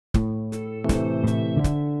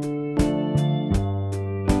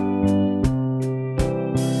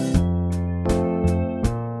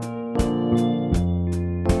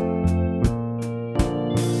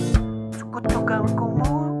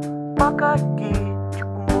lagi. Di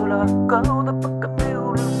ko mula ikaw na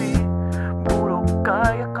pagkaniulumi. Puro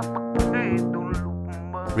kaya kapag pinitulog.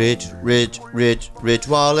 Rich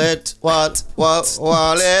wallet. What wallet?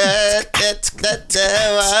 Wallet.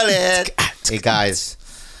 Hey guys,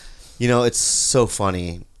 you know, it's so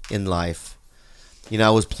funny in life. You know,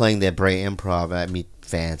 I was playing the Bray Improv. I meet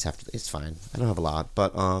fans after. It's fine. I don't have a lot,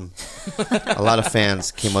 but a lot of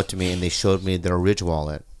fans came up to me and they showed me their Ridge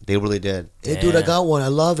wallet. They really did. Hey, dude, I got one. I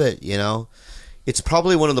love it. You know, it's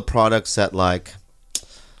probably one of the products that, like,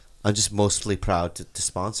 I'm just mostly proud to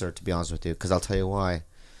sponsor, to be honest with you, because I'll tell you why.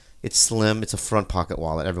 It's slim. It's a front pocket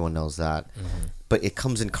wallet. Everyone knows that. Mm-hmm. But it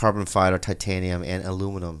comes in carbon fiber, titanium, and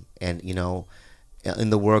aluminum. And, you know,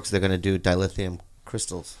 in the works, they're going to do dilithium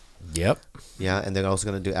crystals. Yep. Yeah, and they're also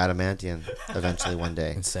going to do adamantium eventually one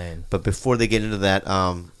day. Insane. But before they get into that,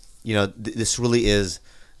 you know, this really is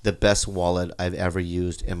the best wallet I've ever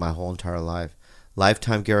used in my whole entire life.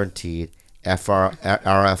 Lifetime guaranteed,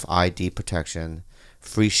 RFID protection,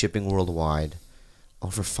 free shipping worldwide.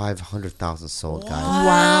 Over 500,000 sold, guys.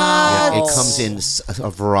 Wow. Yeah, it comes in a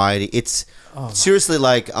variety. It's seriously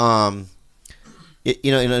like, you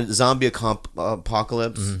know, in a zombie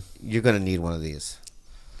apocalypse, you're going to need one of these.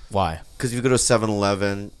 Why? Because if you go to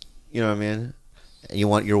 7-Eleven, you know what I mean? And you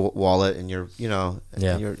want your wallet and your, you know,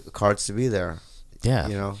 and your cards to be there. Yeah.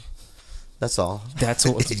 You know, that's all. That's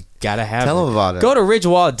what you gotta have. Tell them about it. Go to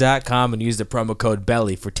ridgewallet.com and use the promo code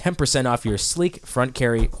BELLY for 10% off your sleek front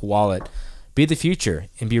carry wallet. Be the future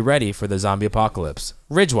and be ready for the zombie apocalypse.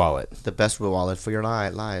 Ridge Wallet. The best wallet for your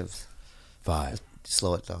lives. 5.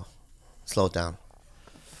 Slow it, though. Slow it down.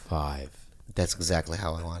 5. That's exactly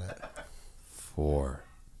how I want it. 4.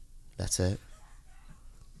 That's it.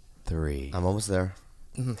 3. I'm almost there.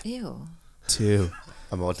 Ew. 2.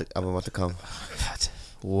 I'm about to come.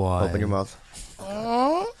 1. Open your mouth.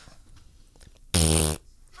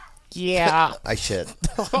 Yeah. I shit.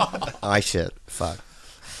 Fuck.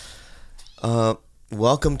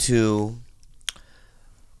 Welcome to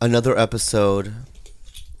another episode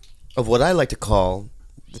of what I like to call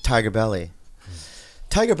the TigerBelly.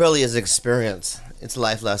 TigerBelly is an experience. It's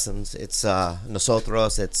life lessons. It's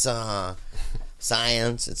nosotros. It's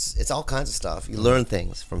science. It's all kinds of stuff. You learn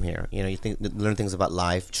things from here. You know, learn things about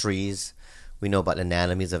life, trees. We know about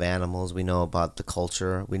anatomies of animals. We know about the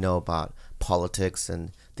culture. We know about politics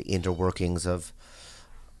and the inner workings of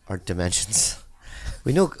our dimensions.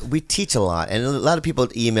 We teach a lot, and a lot of people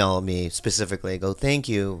email me specifically, go, thank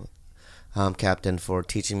you, Captain, for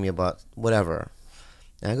teaching me about whatever.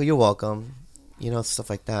 And I go, you're welcome, you know, stuff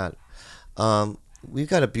like that. We've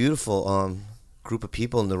got a beautiful group of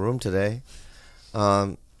people in the room today.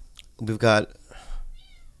 We've got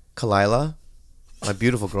Khalyla, my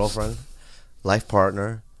beautiful girlfriend, life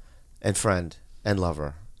partner, and friend, and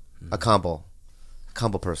lover. A combo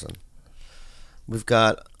person. We've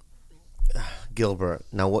got Gilbert.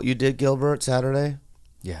 Now, what you did, Gilbert, Saturday?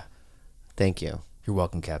 Yeah. Thank you. You're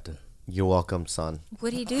welcome, Captain. You're welcome, son.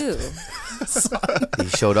 What'd he do? He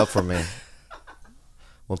showed up for me.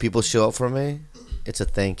 When people show up for me, it's a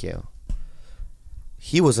thank you.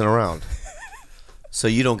 He wasn't around. So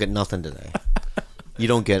you don't get nothing today. You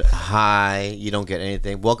don't get high. You don't get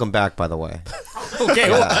anything. Welcome back, by the way. Okay.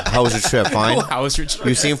 How was your trip? Fine? How was your trip?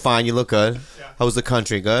 You seem fine. You look good. How was the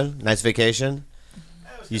country? Good? Nice vacation?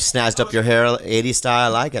 You snatched up your hair 80s style. I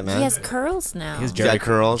like it, man. He has curls now. His Jerry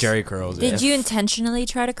curls. Jerry curls. Did you intentionally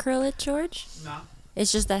try to curl it, George? No.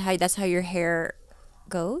 It's just that's how your hair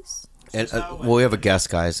goes? And well, we have a guest,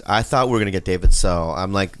 guys. I thought we were gonna get David So.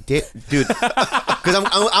 I'm like, dude, because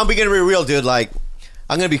I'm beginning to be real, dude. Like,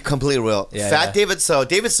 I'm gonna be completely real. Fat David So.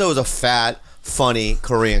 David So is a fat, funny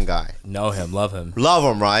Korean guy. Know him, love him. Love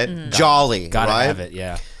him, right? Mm-hmm. Jolly, gotta right? have it,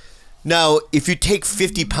 yeah. Now, if you take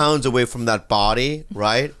 50 pounds away from that body,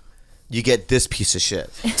 right, you get this piece of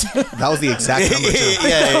shit. That was the exact number, too.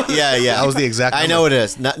 Yeah. That was the exact number. I know it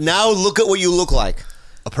is. Now look at what you look like.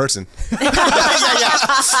 A person. yeah.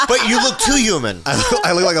 But you look too human.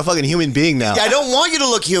 I look like a fucking human being now. Yeah, I don't want you to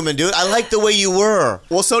look human, dude. I like the way you were.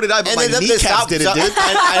 Well, so did I, but my kneecaps did it, dude.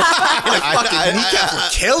 My kneecaps were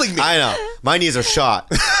killing me. I know. My knees are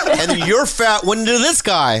shot. And then you're fat. What did this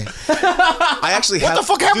guy? I actually What the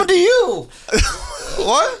fuck happened to you?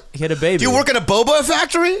 What? He had a baby. Do you work in a boba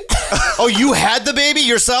factory? Oh, you had the baby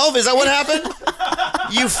yourself? Is that what happened?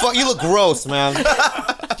 You look gross, man.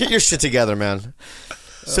 Get your shit together, man.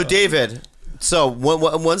 So, David,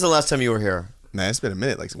 when's the last time you were here? Man, it's been a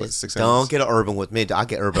minute, like what, 6 hours. Don't get urban with me. I'll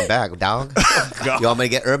get urban back, dog. You want me to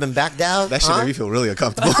get urban back, dog? That shit made me feel really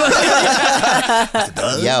uncomfortable.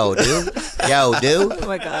 Yo, dude. Oh,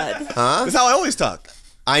 my God. Huh? That's how I always talk.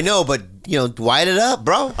 I know, but, wide it up,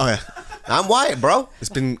 bro. Oh, yeah. I'm white, bro. It's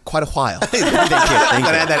been quite a while. Thank you. I'm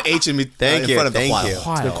gonna add that H in me. Thank in you. front of the Thank while. you.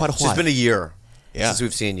 It's been quite a It's while. been a year Yeah. since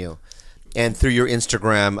we've seen you. And through your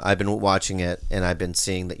Instagram, I've been watching it, and I've been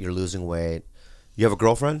seeing that you're losing weight. You have a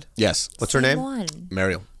girlfriend? Yes. What's her name? One.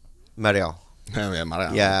 Mario. Mario. Yeah,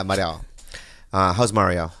 Mario. Yeah, Mario. How's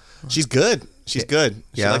Mario? She's good. She's good.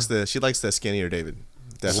 Yeah? She likes the skinnier David.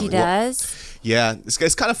 Definitely. She does. Yeah,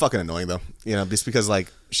 it's kind of fucking annoying though. You know, just because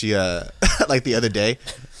like she like the other day,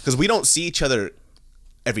 because we don't see each other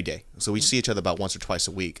every day, so we see each other about once or twice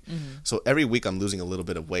a week. So every week I'm losing a little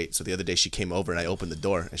bit of weight. So the other day she came over and I opened the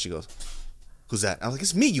door and she goes, "Who's that?" I'm like,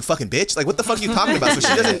 "It's me, you fucking bitch! Like, what the fuck are you talking about?" So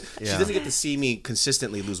she doesn't get to see me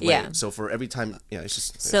consistently lose weight. Yeah. So for every time, it's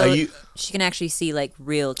just So she can actually see like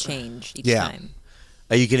real change each time.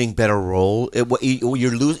 Are you getting better role?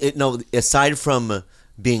 You're losing. No, aside from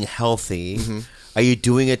being healthy, are you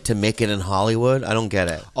doing it to make it in Hollywood? I don't get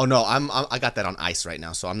it. Oh no, I got that on ice right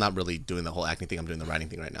now, so I'm not really doing the whole acting thing. I'm doing the writing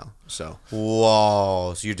thing right now. So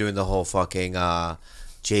Whoa! So you're doing the whole fucking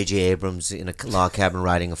J.J. Abrams in a log cabin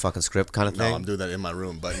writing a fucking script kind of thing? no, I'm doing that in my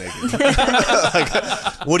room, but naked.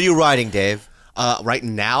 What are you writing, Dave? Right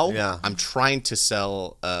now, Yeah. I'm trying to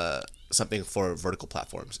sell something for vertical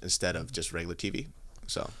platforms instead of just regular TV.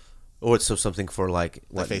 So Or it's something for like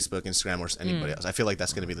like what? Facebook, Instagram, or anybody else. I feel like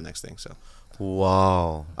that's going to be the next thing. So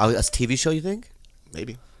Wow! A TV show? You think?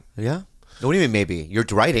 maybe. Yeah. What do you mean? Maybe you're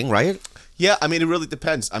writing, right? Yeah, I mean, it really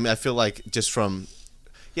depends. I mean, I feel like just from,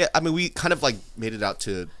 I mean, we kind of like made it out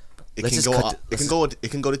to. It Let's can just go. cut to-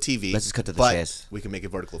 It can go to TV. Let's just cut to the but chase. We can make it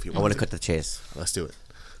vertical if you I want. want to cut the chase. Let's do it.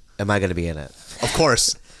 Am I going to be in it? Of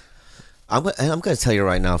course. I'm going to tell you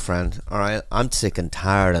right now, friend. All right, I'm sick and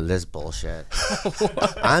tired of this bullshit.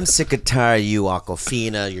 I'm sick and tired of you,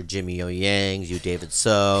 Aquafina, your Jimmy O Yangs, you David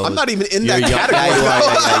So. I'm not even in You're that young-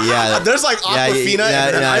 category. Yeah. There's like Aquafina,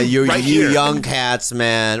 and then I'm you're right you here. young cats,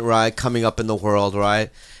 man. Right, coming up in the world, right?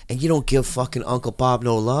 And you don't give fucking Uncle Bob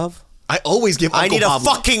no love. I always give. I Uncle need Bob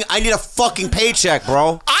I need a fucking paycheck,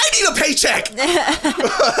 bro. I need a paycheck.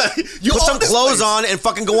 You Put own some this clothes place. on and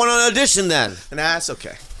fucking go on an audition then. Nah, that's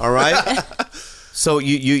okay. All right. So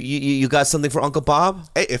you got something for Uncle Bob?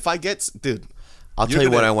 Hey, if I get, dude, I'll tell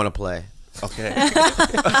you what I want to play. Okay.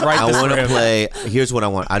 I want to play. Here's what I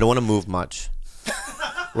want. I don't want to move much.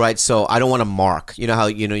 Right, so I don't want to mark. You know how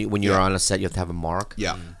when you're on a set you have to have a mark.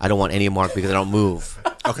 Yeah. I don't want any mark because I don't move.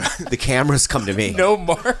 Okay. The cameras come to me. No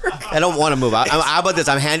mark. I don't want to move. How about this?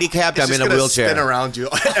 I'm handicapped. It's I'm just in a gonna wheelchair. Spin around you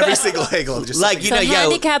every single angle. Just Like, So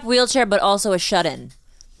handicap wheelchair, but also a shut-in.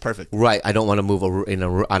 perfect. Right, I don't want to move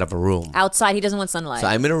out of a room. Outside, he doesn't want sunlight. So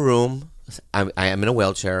I'm in a room. I am in a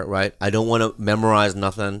wheelchair. Right. I don't want to memorize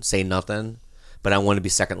nothing, say nothing, but I want to be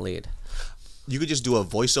second lead. You could just do a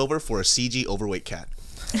voiceover for a CG overweight cat.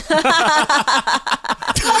 No.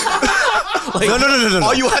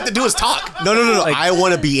 All you have to do is talk. No. I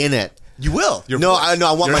want to be in it. You will.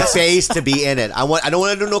 I want my face to be in it. I don't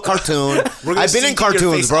want to do no cartoon. I've been in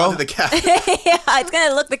cartoons, bro. The cat. yeah, it's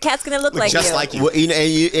gonna look. The cat's gonna look like just you. like you. Well, and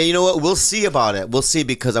you know what? We'll see about it. We'll see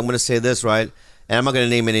because I'm going to say this, right? And I'm not going to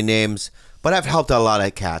name any names, but I've helped a lot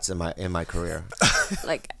of cats in my career.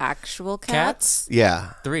 Like actual cats.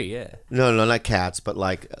 Yeah. 3, yeah. No, not cats, but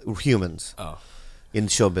like humans. Oh. In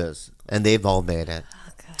showbiz, and they've all made it.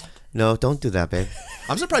 Oh, God. No, don't do that, babe.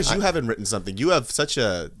 I'm surprised you haven't written something. You have such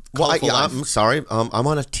a Well, colorful life. I'm sorry. I'm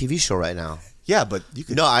on a TV show right now. Yeah, but you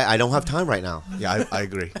could. No, I don't have time right now. Yeah, I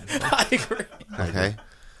agree. I agree. Okay.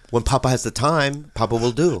 When Papa has the time, Papa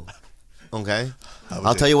will do. Okay.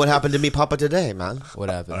 I'll tell you what happened to me, Papa, today, man. What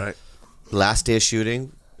happened? All right. Last day of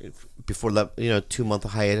shooting, before the 2-month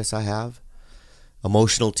hiatus I have,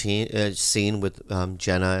 emotional scene with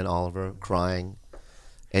Jenna and Oliver crying,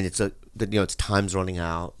 and it's time's running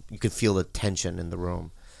out. You can feel the tension in the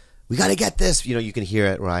room. We got to get this. You can hear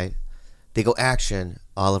it, right? They go action.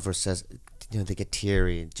 Oliver says, they get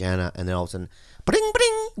teary. Jenna, and then all of a sudden, bring,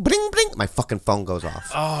 bring, bring, bring. My fucking phone goes off.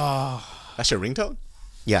 That's your ringtone?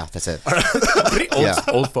 Yeah, that's it.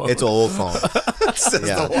 Old phone. It's an old phone.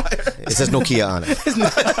 Yeah. It says Nokia on it.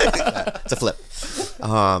 It's a flip.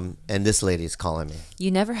 And this lady's calling me.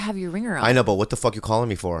 You never have your ringer on. I know, but what the fuck you calling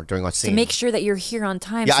me for during our scene? To make sure that you're here on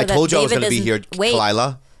time. Yeah, so I told you I was going to be here, Wait.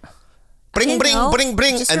 Khalyla. Bring, didn't bring, know. bring,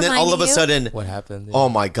 bring. Just And then all of a reminding you. sudden, What happened? oh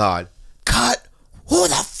my God. Cut. Who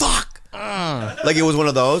the fuck? Like it was one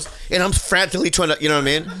of those. And I'm frantically trying to, you know what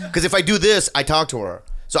I mean? Because if I do this, I talk to her.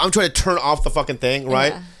 So I'm trying to turn off the fucking thing,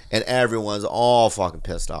 right? Yeah. And everyone's all fucking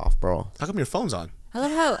pissed off, bro. How come your phone's on?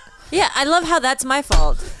 I love how that's my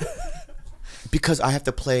fault. Because I have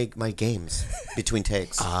to play my games between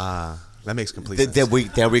takes. That makes complete sense. There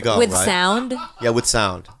we go. With right? sound. Yeah, with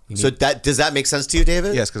sound. So does that make sense to you,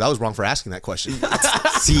 David? Yes, because I was wrong for asking that question.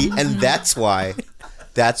 See, and that's why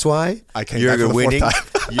I came back for the fourth winning. time.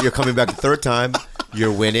 You're coming back the third time.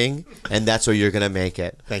 You're winning, and that's where you're gonna make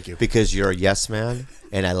it. Thank you. Because you're a yes man,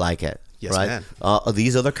 and I like it. Yes, right? man.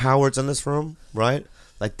 These other cowards in this room, right?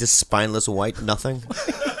 Like this spineless white nothing,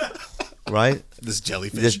 right? This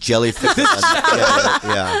jellyfish. This jellyfish.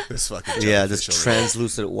 yeah. This fucking Yeah, jellyfish this over here.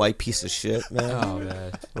 translucent white piece of shit, man. Oh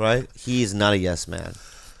man. Right? He's not a yes man.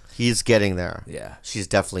 He's getting there. Yeah. She's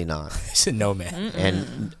definitely not. He's a no man.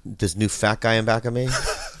 And this new fat guy in back of me,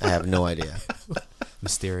 I have no idea.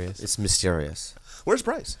 Mysterious. It's mysterious. Where's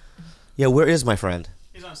Bryce? Yeah, where is my friend?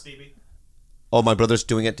 He's on Stevie. Oh, my brother's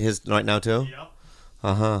doing it to his right now too? Yep.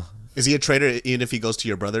 Uh-huh. Is he a traitor even if he goes to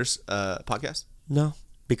your brother's podcast? No,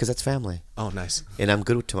 because that's family. Oh, nice. And I'm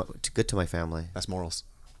good to my family. That's morals.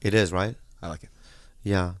 It is, right? I like it.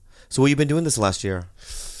 Yeah. So what you been doing this last year?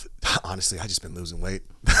 Honestly, I just been losing weight.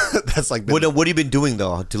 That's like What have you been doing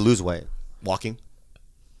though to lose weight? walking.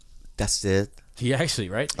 That's it. He actually,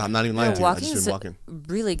 right? I'm not even lying to you. I Walking just is been walking.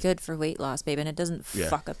 really good for weight loss, babe, and it doesn't Yeah.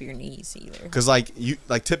 fuck up your knees either. Because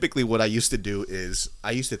typically what I used to do is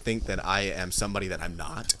I used to think that I am somebody that I'm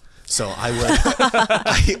not. So I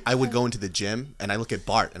would I would go into the gym and I look at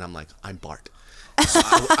Bart and I'm like, I'm Bart. So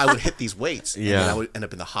I would hit these weights and then I would end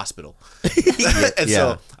up in the hospital. And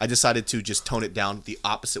so I decided to just tone it down the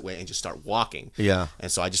opposite way and just start walking. Yeah.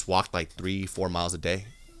 And so I just walked like 3-4 miles a day.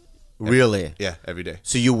 Really? Yeah, every day.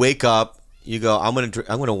 So you wake up, you go, I'm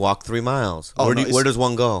gonna walk 3 miles. Oh, Where does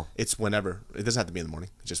one go? It's whenever. It doesn't have to be in the morning.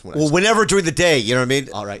 It's just when. Well, whenever during the day, you know what I mean?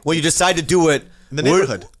 All right. When you decide to do it In the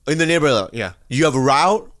neighborhood. In the neighborhood. Yeah. You have a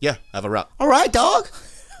route? Yeah, I have a route. All right, dog.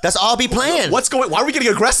 That's all I'll be playing. Why are we getting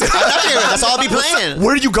aggressive? That's all I'll be playing.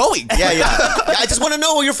 Where are you going? Yeah. I just want to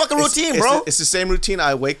know your fucking routine, bro. It's the same routine.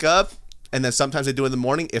 I wake up, and then sometimes I do it in the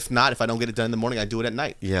morning. If not, if I don't get it done in the morning, I do it at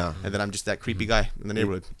night. Yeah. And then I'm just that creepy guy in the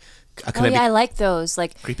neighborhood. Oh yeah, I like those.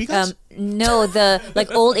 Like Creepy guys? No, the like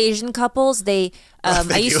old Asian couples. They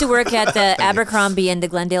I used to work at the Abercrombie and the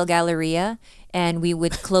Glendale Galleria, and we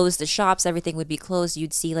would close the shops. Everything would be closed.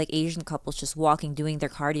 You'd see like Asian couples just walking, doing their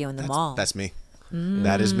cardio in the mall. That's me.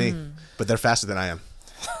 That is me. But they're faster than I am.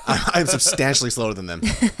 I'm substantially slower than them.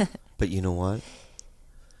 But you know what?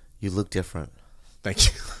 You look different. Thank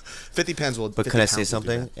you. 50 pounds will. But 50 can I say pounds will do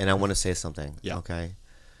something? that. And I want to say something. Yeah. Okay.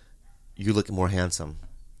 You look more handsome,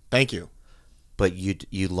 Thank you. but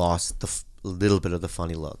you lost the little bit of the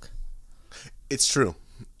funny look. It's true.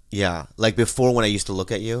 Yeah. Like before, when I used to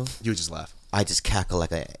look at you, You just laugh. I just cackle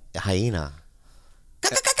like a hyena.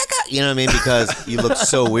 You know what I mean? Because you look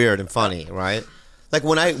so weird and funny, right? Like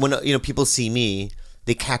when people see me,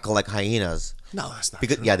 they cackle like hyenas. No, that's not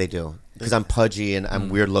Because true. yeah, they do. Because I'm pudgy and I'm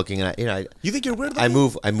weird looking, and You think you're weird? I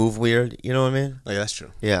move weird. You know what I mean? Oh, yeah, that's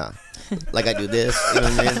true. Yeah. Like I do this. You know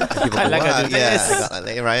what I mean? And people go, Like I "Wow." do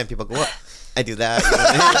this. Yeah, right. And people go, what? I do that. You know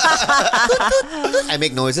what I mean? I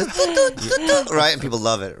make noises. Right, and people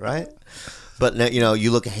love it. Right. But now,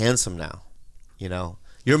 you look handsome now.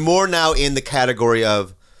 You're more now in the category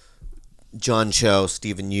of John Cho,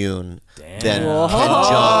 Stephen Yoon than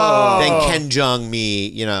Ken Jeong me.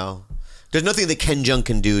 There's nothing that Ken Jeong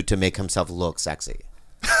can do to make himself look sexy.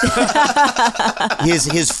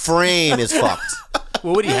 His frame is fucked.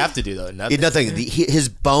 What would he have to do though? Nothing. Nothing. His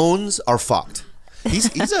bones are fucked.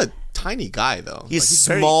 He's a tiny guy though. He's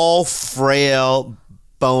very- small, frail,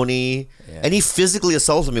 bony, and he physically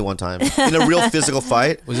assaulted me one time in a real physical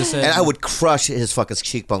fight. Was this and I would crush his fucking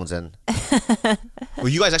cheekbones in. Well,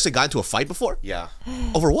 you guys actually got into a fight before? Yeah.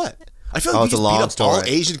 Over what? I feel like it's you a just beat long up story. all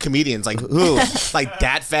Asian comedians, like Who? like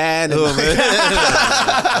Dat Fan. And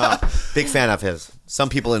Big fan of his. Some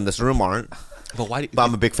people in this room aren't, but why? but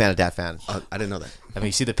I'm a big fan of that fan. I didn't know that. I mean,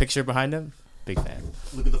 you see the picture behind him? Big fan.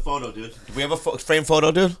 Look at the photo, dude. Do we have a frame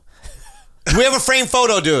photo, dude? Do we have a frame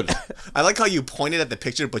photo, dude? I like how you pointed at the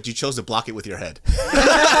picture, but you chose to block it with your head.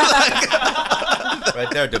 Right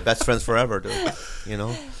there, dude. Best friends forever, dude.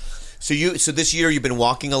 So this year you've been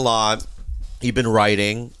walking a lot. You've been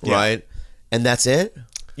writing, right? And that's it?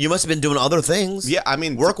 You must have been doing other things. Yeah, I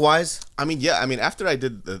mean, work-wise. After I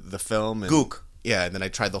did the film, and, Gook. Yeah, and then I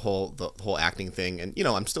tried the whole acting thing, and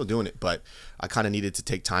I'm still doing it, but I kind of needed to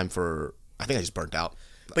take time for. I think I just burnt out.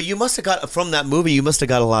 But you must have got from that movie. You must have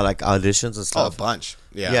got a lot of like auditions and Oh, a stuff. bunch.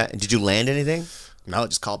 Yeah. Yeah. And did you land anything? No,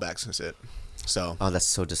 just callbacks. That's it. So. Oh, that's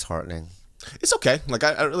so disheartening. It's okay. Like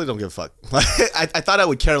I really don't give a fuck. I thought I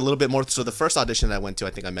would care a little bit more. So the first audition that I went to, I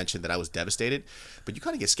think I mentioned that I was devastated, but you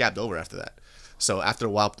kind of get scabbed over after that. So after a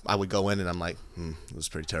while, I would go in and I'm like, it was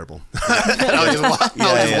pretty terrible. And I would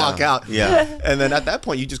just walk out. Yeah. And then at that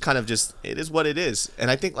point, you just kind of it is what it is. And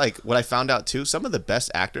I think like what I found out too, some of the best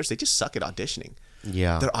actors, they just suck at auditioning.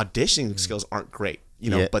 Yeah. Their auditioning skills aren't great,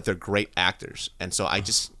 but they're great actors. And so I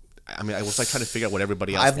was like trying to figure out what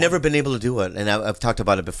everybody else I've wanted. never been able to do it, and I've talked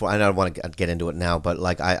about it before. I don't want to get into it now, but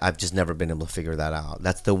like I've just never been able to figure that out.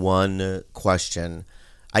 That's the one question.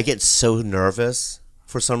 I get so nervous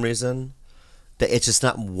for some reason that it's just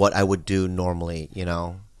not what I would do normally.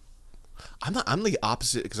 I'm the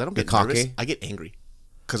opposite because I don't get You're nervous. cocky? I get angry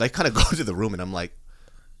because I kind of go to the room and I'm like,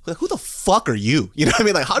 who the fuck are you? You know what I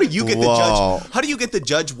mean? Like, how do you get the Whoa. judge? How do you get the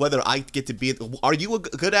judge whether I get to be? Are you a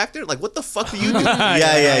good actor? Like, what the fuck do you do?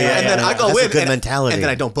 Yeah. And then I go That's in a good and, mentality. and then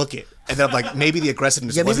I don't book it. And then I'm like, maybe the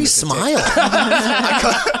aggressiveness. Yeah, maybe wasn't as intense.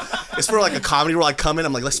 smile. It's for like a comedy role. I come in,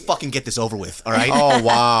 I'm like, let's fucking get this over with. All right. Oh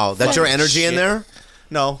wow, that's your energy in Shit. there.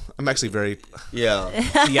 No, I'm actually very. Yeah.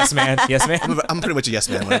 Yes, man. Yes, man. I'm pretty much a yes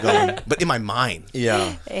man when I go in, but in my mind.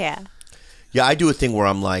 Yeah. Yeah. Yeah, I do a thing where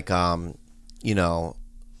I'm like, like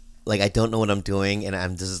I don't know what I'm doing, and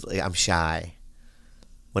I'm shy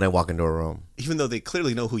when I walk into a room. Even though they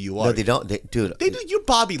clearly know who you are. No, they don't, dude. They do. You're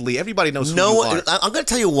Bobby Lee. Everybody knows who No, you are. I'm gonna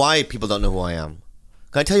tell you why people don't know who I am.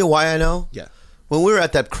 Can I tell you why I know? Yeah. When we were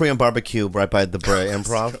at that Korean barbecue right by the Brea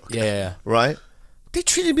Improv, Yeah. right? They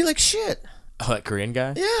treated me like shit. Oh, that Korean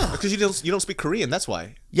guy? Yeah. Because you don't speak Korean. That's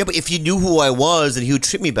why. Yeah, but if you knew who I was, then he would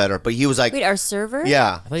treat me better. But he was like, Wait, our server?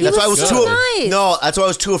 yeah. He That's was why I was so too. nice. No, that's why I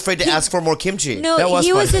was too afraid to ask for more kimchi. No, That was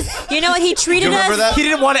he was funny. just, you know what? He treated You remember us. that? He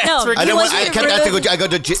didn't want to No, ask for he I didn't want. wasn't I kept asking. rude.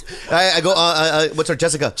 I go. What's her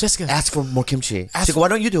Jessica? Jessica. Ask for more kimchi. She go, why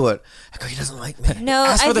don't you do it? I go, he doesn't like me. No,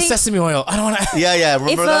 Ask I for the think sesame oil. I don't want to. Yeah. if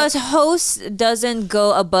Remember that? a host doesn't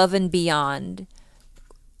go above and beyond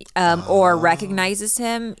or recognizes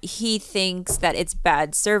him, he thinks that it's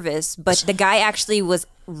bad service. But the guy actually was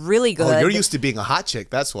really good. Oh, you're used to being a hot chick.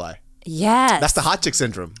 That's why. Yes. That's the hot chick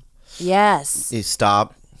syndrome. Yes. You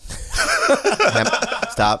stop.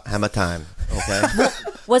 Stop. Hammer time. Okay.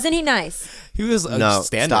 Wasn't he nice? He was No,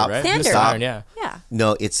 standard, stop. right? He was Standard. standard, yeah. Yeah.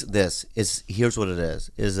 No, it's this. Here's what it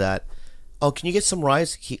is. Is that? Oh, can you get some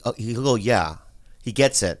rice? He'll go. Yeah. He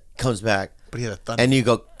gets it. Comes back. But he had a thunder. And you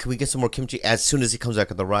go, can we get some more kimchi? As soon as he comes back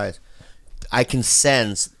with the rice, I can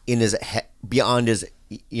sense in his beyond his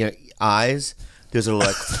eyes, there's a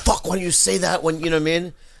like, fuck. Why do you say that when you know what I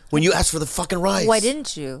mean? When you ask for the fucking rice? Why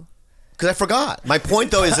didn't you? Because I forgot. My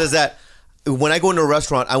point though is that when I go into a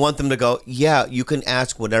restaurant, I want them to go, yeah, you can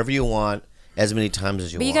ask whatever you want as many times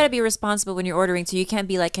as you But you want. got to be responsible when you're ordering, so you can't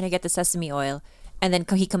be like, can I get the sesame oil? And then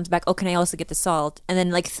he comes back, oh, can I also get the salt? And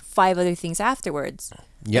then like 5 other things afterwards.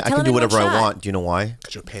 Yeah, I Tell can him do in one whatever I shot. want. Do you know why?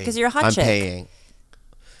 Because you're paying. Because you're a hot I'm chick. paying.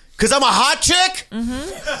 Because I'm a hot chick?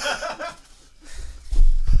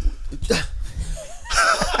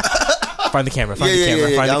 Find the camera. Find the Yeah, camera.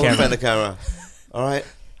 yeah, Find yeah. the I'm camera. gonna find the camera. All right.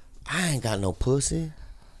 I ain't got no pussy.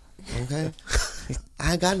 Okay.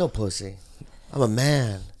 I ain't got no pussy. I'm a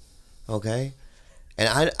man. Okay.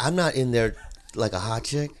 And I'm not in there like a hot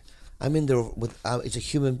chick. I'm in there with it's a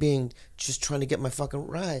human being just trying to get my fucking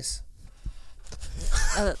rice.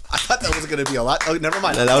 I thought that was going to be a lot. Oh, never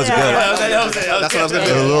mind. That was good. That's what I was going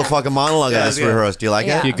to A do. little fucking monologue I just yeah. rehearsed. Do you like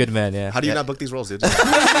Yeah. it? You're a good man, yeah. How do you not book these roles, dude?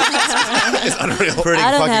 It's unreal. Pretty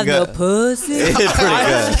I don't fucking have good. no pussy. It's pretty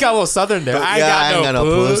good. You got a little southern there. I Yeah, got no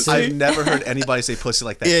pussy. I've never heard anybody say pussy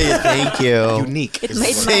like that. Yeah, thank you. Unique. It is the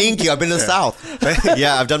made word. my- Thank you. I've been to the South.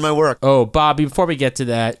 Yeah, I've done my work. Oh, Bobby, before we get to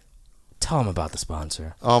that, tell him about the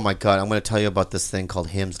sponsor. Oh my God, I'm going to tell you about this thing called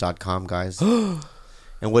hymns.com, guys.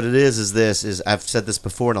 And what it is I've said this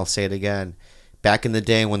before and I'll say it again. Back in the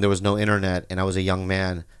day when there was no internet and I was a young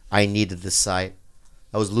man, I needed this site.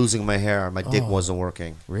 I was losing my hair. My dick wasn't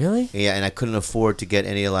working. Really? Yeah, and I couldn't afford to get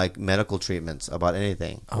any like medical treatments about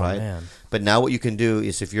anything, Oh, right? man. But now what you can do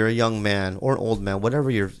is if you're a young man or an old man,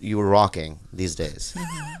 whatever you were rocking these days,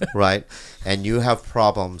 right? And you have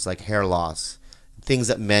problems like hair loss, things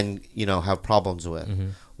that men, have problems with,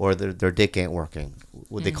 or their dick ain't working,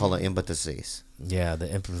 what they call an impotencies. Yeah, the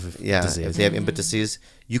improv Yeah, disease. if they have impotencies,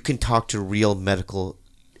 you can talk to real medical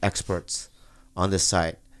experts on this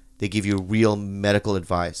site. They give you real medical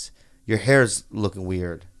advice. Your hair's looking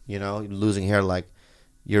weird, you're losing hair like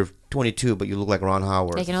you're 22, but you look like Ron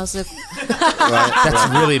Howard. They can also. Right?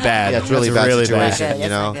 That's really bad. Yeah, it's really That's bad really situation.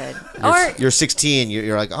 That's not good. You're 16.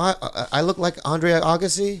 You're like, I look like Andre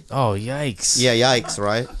Agassi. Oh, yikes. Yeah, yikes,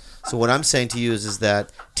 right? So what I'm saying to you is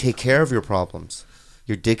that take care of your problems.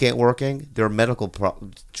 Your dick ain't working. There are medical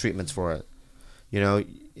treatments for it.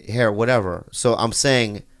 Hair, whatever. So I'm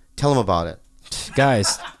saying, tell them about it.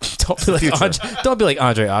 Guys, Don't be like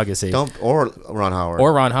Andre Agassi. Or Ron Howard.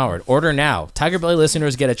 Or Ron Howard. Order now. Tiger Belly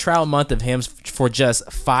listeners get a trial month of Hims for just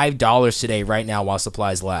 $5 today, right now, while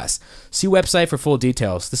supplies last. See website for full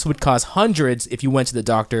details. This would cost hundreds if you went to the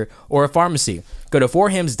doctor or a pharmacy. Go to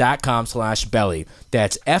forhims.com/belly.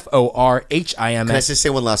 That's FORHIMS. Can I just say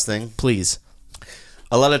one last thing? Please.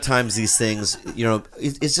 A lot of times these things,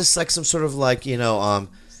 it's just like some sort of like,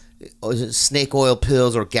 snake oil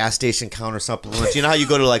pills or gas station counter supplements. You know how you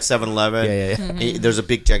go to like 7-Eleven? Yeah. And there's a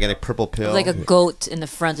big gigantic purple pill. Like a goat in the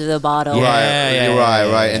front of the bottle. Right.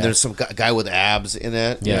 And there's some guy with abs in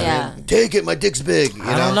it. Yeah. Take it, my dick's big.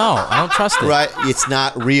 I don't know. I don't trust it. Right? It's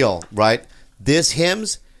not real, right? This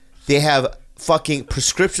Hims, they have fucking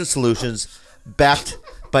prescription solutions backed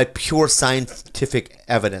by pure scientific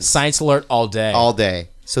evidence. Science alert all day. All day.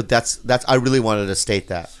 So that's I really wanted to state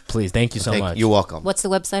that. Please. Thank you so much. You're welcome. What's the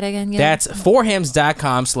website again? Gil? That's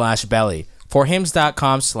forhims.com/belly.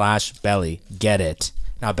 Forhims.com/belly. Get it.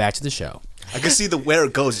 Now back to the show. I can see where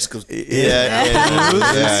it goes. It just goes. Yeah.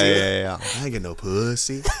 I ain't get no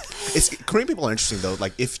pussy. Korean people are interesting though.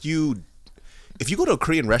 Like if you go to a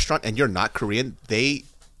Korean restaurant and you're not Korean, they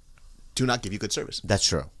do not give you good service. That's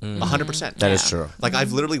true. 100%. That is true. Like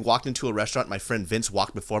I've literally walked into a restaurant. My friend Vince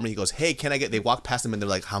walked before me. He goes, "Hey, can I get?" They walk past him and they're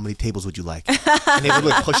like, "How many tables would you like?" And they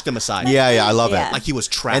literally pushed him aside. Yeah, I love Yeah. it. Like he was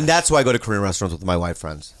trapped. And that's why I go to Korean restaurants with my white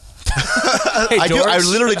friends. Hey, I do. I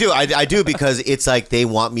dorks. literally do. I do because it's like they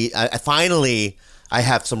want me. Finally, I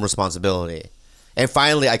have some responsibility, and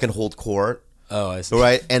finally I can hold court. Oh, I see.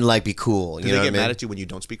 Right, and like be cool. Do You know they what get I mad mean? at you when you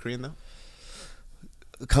don't speak Korean though?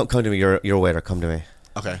 Come to me. You're a waiter. Come to me.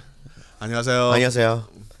 Okay. 안녕하세요. 안녕하세요.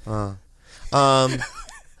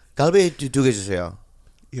 갈비 두 개 주세요.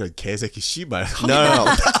 You're like 개새끼 씨발. No.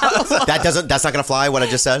 That's not gonna fly. What I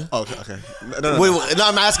just said. Oh, okay. No. Wait, no,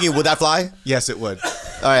 I'm asking you. Would that fly? Yes, it would.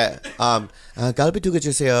 All right. 갈비 두 개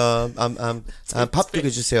주세요. 밥 두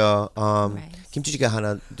개 주세요. 김치찌개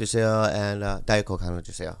하나 주세요. And Diet Coke 하나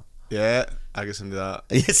주세요. Yeah, 알겠습니다.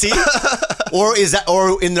 You see? Or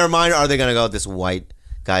in their mind are they gonna go? This white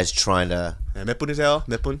guy's trying to. 네, 몇 분이세요?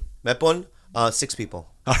 몇 분? 몇 분? 6 people.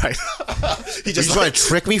 All right. He just You trying to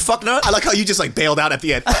trick me, fucknut? I like how you just like bailed out at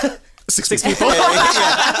the end. 6 people.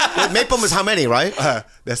 Yeah. 몇 분 is how many, right?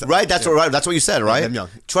 That's Right. That's what. Right. That's what you said, right? 몇 명.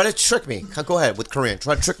 Try to trick me. Go ahead with Korean.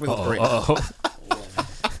 Try to trick me with Korean. Go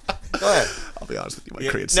ahead. I'll be honest with you, my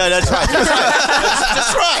Korean. No, that's right.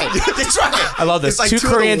 Just try. Just try. I love this. It's like Two two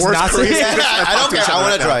of the Koreans worst not Koreans. saying. I don't care. I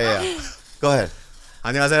want to try. Yeah. Go ahead.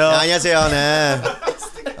 안녕하세요. 안녕하세요. 네.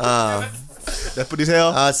 몇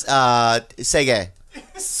분이세요? 세개.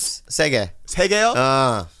 세개. 3개요?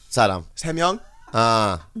 사람. 3명?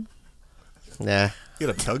 네.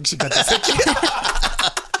 You're a 병신 같은 새끼.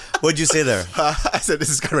 What'd you say there? I said this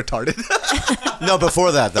is kind of retarded. No,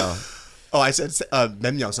 before that though. Oh, I said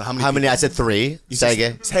몇 명. So how many? How many? I said 3.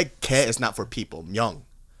 세개. 세개 is not for people. 명.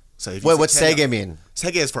 So if you Wait, say what's 세 명- 세개 mean?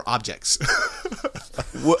 세개 is for objects.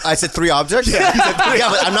 I said 3 objects? Yeah,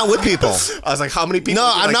 but I'm not with people. I was like, how many people? No,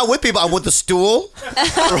 would you I'm like- not with people. I'm with the stool.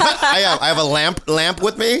 I have a lamp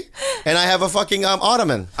with me, and I have a fucking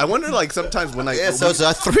ottoman. I wonder, like, sometimes when Yeah, so it's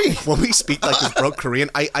 3. when we speak like this broke Korean,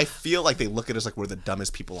 I feel like they look at us like we're the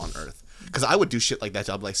dumbest people on earth. Because I would do shit like that.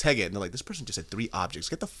 So I'd be like, 세개, and they're like, this person just said 3 objects.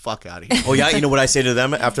 Get the fuck out of here. Oh yeah, you know what I say to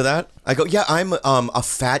them after that? I go, yeah, I'm a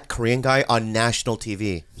fat Korean guy on national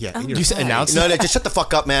TV. Yeah. Oh, and you're You fine. announced No, just shut the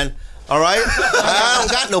fuck up, man. All right, I don't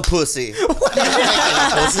got no pussy. I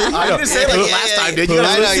didn't say it like last time, did you? I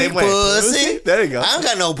know The you same way. pussy. There you go. I don't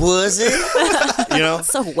got no pussy. You know,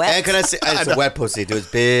 So wet. And can I say it's a wet pussy, dude? It's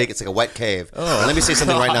big. It's like a wet cave. And let me say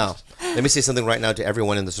something right now. Let me say something right now to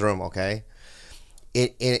everyone in this room, okay?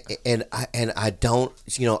 And I don't,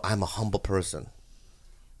 I'm a humble person,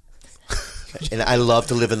 and I love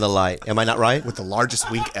to live in the light. Am I not right? With the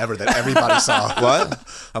largest wink ever that everybody saw. What?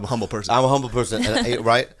 I'm a humble person. I'm a humble person,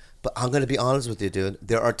 right? But I'm gonna be honest with you, dude.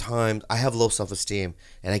 There are times I have low self-esteem,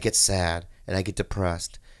 and I get sad, and I get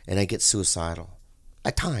depressed, and I get suicidal.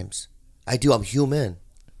 At times, I do. I'm human.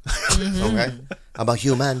 Okay, I'm a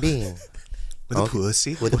human being With a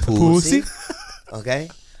pussy. with a pussy.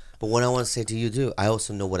 Okay, but what I want to say to you, dude, I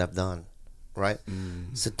also know what I've done, right?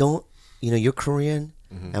 So don't, you're Korean.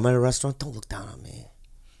 I'm at a restaurant. Don't look down on me.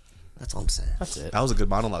 That's all I'm saying. That's it. That was a good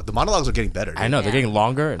monologue. The monologues are getting better. Dude. I know they're getting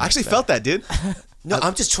longer. I actually felt that, dude. No,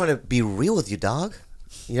 I'm just trying to be real with you, dog.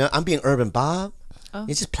 I'm being Urban Bob. You're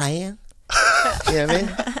just playing. You know what I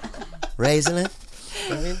mean? Raising it. You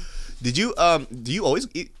know what I mean? Did you do you always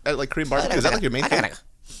eat at like Korean barbecue? Is that like your main thing? Is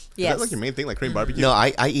Yes. that like your main thing, like Korean barbecue? No,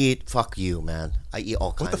 I eat. Fuck you, man. I eat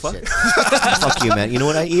all kinds the fuck? of shit. Fuck you, man. You know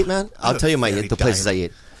what I eat, man? I'll tell you Very the places I dying.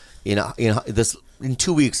 eat. This in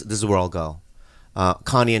 2 weeks. This is where I'll go.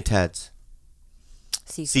 Connie and Ted's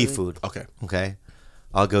Seafood. Okay. Okay,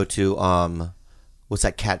 I'll go to what's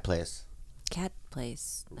that cat place? Cat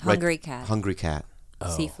place. Right- Hungry cat. Hungry Cat.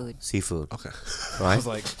 Seafood. Seafood. Okay. Right. I was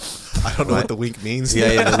like, I don't know what the wink means.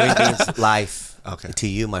 Yeah. The wink means life. Okay. To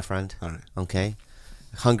you, my friend. All right. Okay.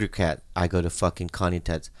 Hungry Cat. I go to fucking Connie and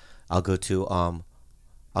Ted's. I'll go to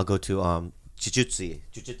Jujutsu.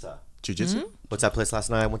 Jiu-jitsu? What's that place last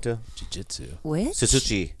night I went to? jiu-jitsu. Which?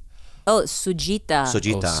 Suzuki. Oh, Sujita.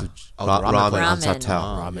 Sojita. Oh, the ramen ramen place. on Ramen. Satel.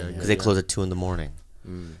 Ramen, Because they close at 2 in the morning.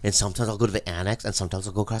 And sometimes I'll go to the annex and sometimes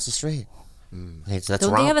I'll go across the street. Okay, so that's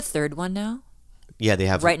Don't ramen. they have a third one now? Yeah, they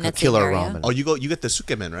have right in a that same killer area? ramen. Oh, you get the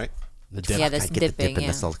sukemen, right? The dip. Yeah, I that's get the dipping. dip, and Yeah.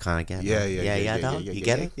 that's all kind I get. Yeah, dog. You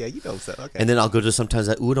get it? Yeah, you know so. Okay. And then I'll go to sometimes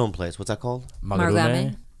that udon place. What's that called?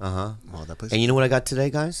 Marugame. Uh-huh. oh, that place. And you know what I got today,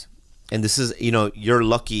 guys? And this is, your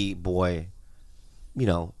lucky boy,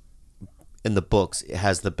 in the books, it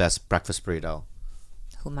has the best breakfast burrito.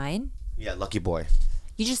 Who, mine? Yeah, lucky boy.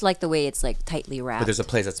 You just like the way it's like tightly wrapped. But there's a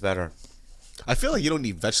place that's better. I feel like you don't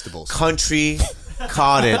need vegetables. Country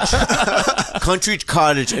Cottage. Country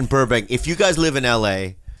Cottage in Burbank. If you guys live in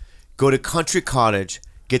LA, go to Country Cottage,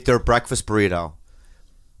 get their breakfast burrito.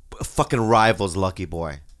 Fucking rivals Lucky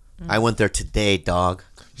Boy. I went there today, dog.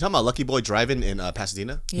 You talking about Lucky Boy Driving in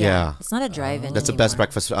Pasadena? Yeah. It's not a drive-in. That's the best anymore.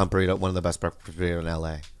 breakfast burrito. One of the best breakfast burrito in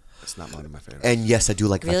LA. It's not one of my favorites. And yes, I do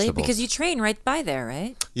like Really? vegetables. Because you train right by there,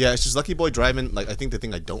 right? Yeah, it's just Lucky Boy Driving. Like, I think the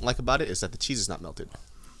thing I don't like about it is that the cheese is not melted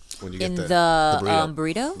when you In get the burrito.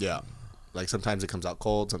 burrito? Yeah, like sometimes it comes out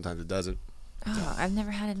cold, sometimes it doesn't. Oh, I've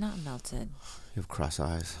never had it not melted. You have cross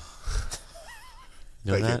eyes.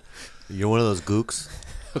 You know Thank that? You're one of those gooks.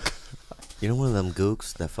 You're one of them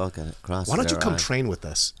gooks that fucking cross. Why don't you their come eyes. train with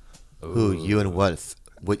us? Who, you and what?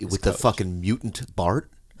 With the fucking mutant Bart?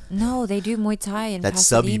 No, they do Muay Thai in That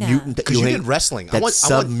sub Pasadena. mutant that Because you hang, did wrestling. That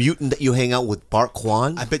sub mutant that you hang out with Bart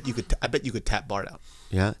Kwan? I bet you could tap Bart out.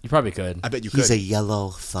 Yeah. You probably could. I bet you could. He's a yellow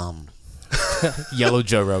thumb. Yellow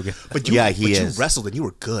Joe Rogan. But he is. You wrestled and you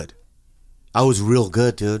were good. I was real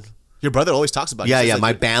good, dude. Your brother always talks about it. He Yeah, says, yeah. like,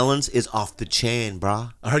 My balance is off the chain,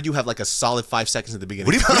 brah. I heard you have like a solid 5 seconds at the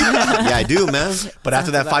beginning. Yeah, I do, man. But after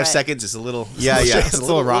that about 5 right. seconds, it's a little. Yeah, yeah. It's a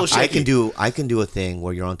little rough. I can do a thing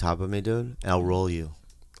where you're on top of me, dude, and I'll roll you.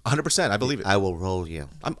 100%. I believe it. I will roll you.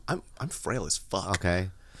 I'm frail as fuck. Okay.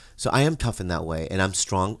 So I am tough in that way, and I'm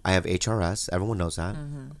strong. I have HRS. Everyone knows that.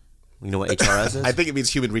 You know what HRS is? I think it means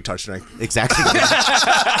human retard strength. Exactly.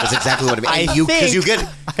 That's exactly what I mean. And because you get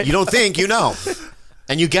it. You don't think, you know.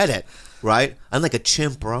 And you get it, right? I'm like a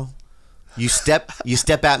chimp, bro. You step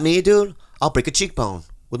at me, dude, I'll break a cheekbone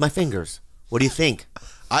with my fingers. What do you think?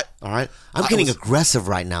 All right? I'm getting aggressive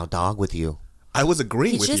right now, dog, with you. I was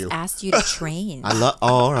agreeing He with just you. asked you to train.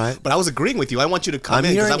 All right. But I was agreeing with you. I want you to come I'm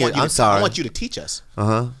in because hearing it. I'm I sorry. want you to teach us.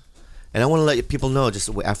 And I want to let people know, just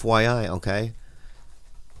FYI, okay?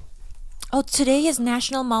 Oh, today is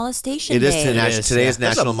National Molestation It is Day. today is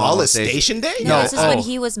That's National a molestation day? No, this is when oh.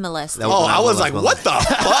 he was molested. That was Oh, when I was like, molested. what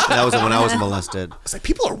the fuck? That was when I was molested. It's like,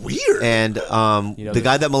 people are weird. And know, the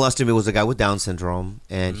guy that molested me was a guy with Down syndrome,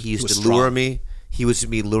 and he used was to lure strong. me. He used to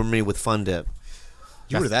be luring me with Fun Dip.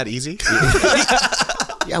 You were that easy?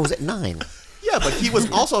 Yeah, I was at 9. Yeah, but he was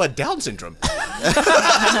also had Down syndrome.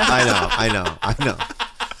 I know.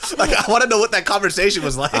 Like, I want to know what that conversation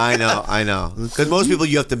was like. I know. Because most people,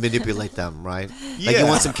 you have to manipulate them, right? Like, Yeah. you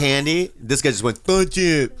want some candy? This guy just went, Fun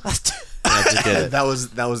Dip. And I just did it. that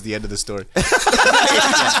was the end of the story.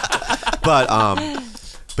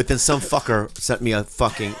 But then some fucker sent me a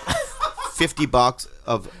fucking 50 box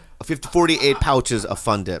of 48 pouches of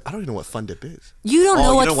Fun Dip. I don't even know what Fun Dip is. You don't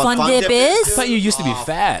know you what know what Fun Fun Dip Dip is? I thought you used to be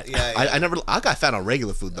fat. I got fat on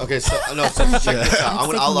regular food though. Okay, so check this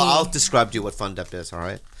out. I'll describe to you what Fun Dip is. All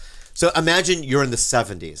right. So imagine you're in the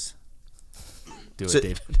 70s. Do So, it,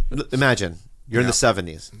 David. imagine you're in the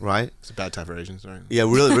 70s, right? It's a bad time for Asians, right? Yeah,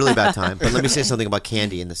 really bad time. But let me say something about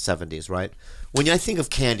candy in the 70s, right? When I think of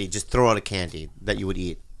candy, just throw out a candy that you would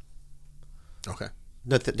eat. Okay.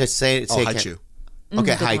 No, just say Haichu.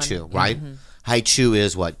 Okay, good Haichu, right? Haichu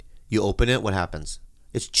is what? You open it, what happens?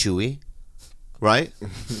 It's chewy, right?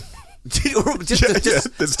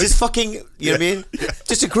 just fucking, you know what I mean?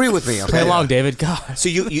 Just agree with me, okay? Play along, David. God. So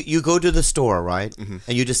you go to the store, right? And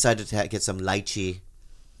you decided to get some lychee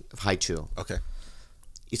Haichu. Okay.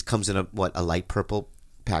 It comes in a light purple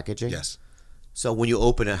packaging. Yes. So when you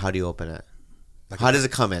open it, how do you open it? How does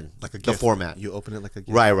it come in? Like a the gift. format. You open it like a gift.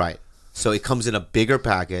 Right. So it comes in a bigger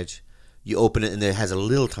package. You open it and it has a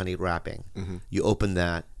little tiny wrapping. You open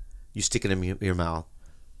that. You stick it in your mouth.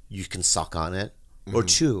 You can suck on it or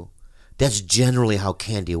chew. That's generally how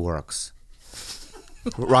candy works.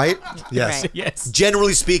 right? Yes. Right. Yes.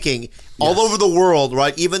 Generally speaking, all over the world,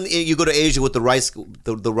 right? Even you go to Asia with the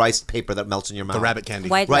rice paper that melts in your mouth. The rabbit candy.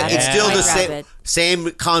 White Right, rabbit. it's still White the rabbit.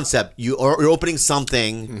 same concept. You're opening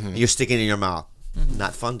something, and you're sticking it in your mouth.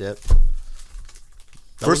 Not Fun Dip.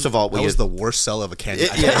 First of all, that was the worst sell of a candy.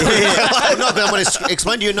 No, but I'm going to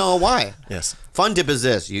explain to you why. Yes. Fun Dip is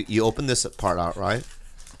this. You open this part out, right?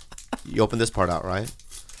 You open this part out, right?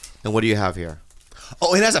 And what do you have here?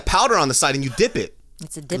 Oh, it has a powder on the side, and you dip it.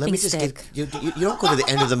 It's a Let dipping me just stick. you don't go to the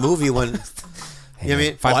end of the movie when... You know what I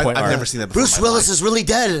mean? 5-point I've R. never seen that before. Bruce in my Willis life. is really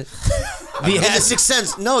dead. The In end. The Sixth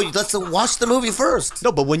Sense. No, let's watch the movie first.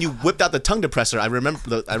 No, but when you whipped out the tongue depressor, I remember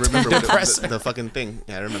the fucking thing.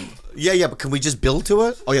 Yeah, I remember. Yeah, but can we just build to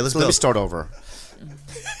it? Oh, yeah, let's Let me build. start over.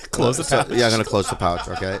 Close the pouch. Yeah, I'm going to close the pouch,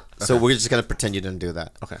 okay? So we're just going to pretend you didn't do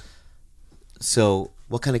that. Okay. So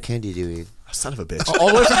what kind of candy do you eat? Son of a bitch. All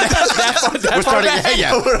the way from that far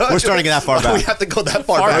back. We're starting that far We back. have to go that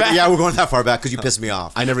far, Far back. back. Yeah, we're going that far back because you pissed me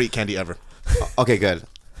off. I never eat candy ever. Okay, good.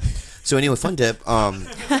 So anyway, Fun Dip.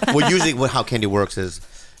 Usually how candy works is,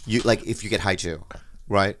 if you get haichu,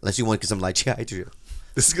 right? Unless you want to get some lychee haichu.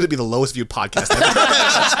 This is going to be the lowest viewed podcast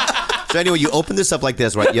ever. So anyway, you open this up like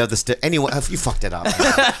this, right? You have the stick. Anyway, you fucked it up.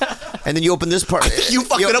 And then you open this part. You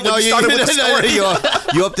fucked it up when you started with the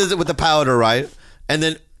story. You open this with the powder, right? And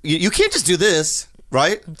then you can't just do this,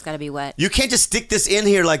 right? It's gotta be wet. You can't just stick this in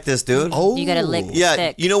here like this, dude. Oh. You gotta lick the Yeah,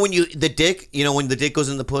 stick. you know when the dick goes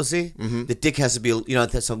in the pussy, the dick has to be,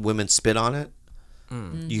 that some women spit on it.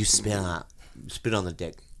 You spit on the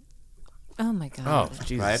dick, Oh my god. Oh,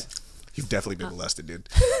 Jesus. right? You've definitely been molested, dude.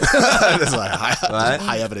 That's like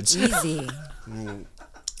high evidence. Easy.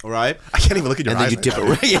 Right? I can't even look at your And then eyes. you dip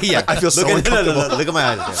right it. Right? Yeah, I feel so look uncomfortable. look at my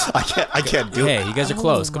eyes. There. I can't do it. Hey, you guys are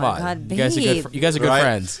close. Come my on. God, you guys are good. babe. You guys are good Right?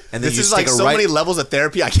 friends. And then This you is stick like it so right. many levels of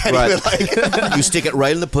therapy. I can't Right. even like. You stick it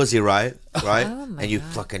right in the pussy, right? Right? Oh my And you God.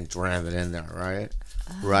 fucking jam it in there, right?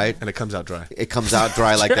 Right? And it comes out dry. It comes out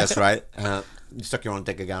dry like this, right? You stuck your own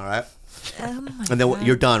dick again, right? Oh my And then God.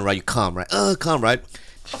 you're done, right? You come, right? Come, right?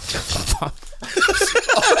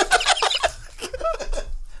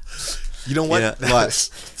 You know what? Yeah,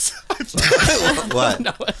 what? What?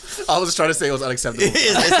 I was just trying to say it was unacceptable.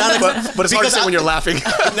 It's not but it's hard to say when you're laughing.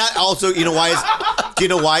 Not also, you know why? Do you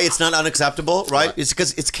know why it's not unacceptable? Right? What? It's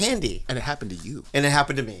because it's candy, And it happened to you. and it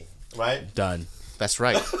happened to me. Right? Done. That's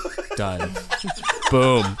right. Done.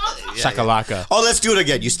 Boom. Shakalaka. Oh, let's do it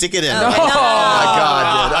again. You stick it in. Oh Right? my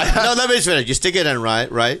God. God, dude. No, let me just finish. You stick it in,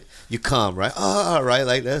 right? You come, right? Right,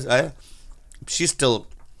 like this. Right? She's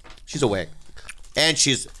awake, and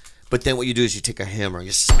But then what you do is you take a hammer and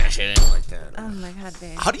you smash it in like that. Oh my god,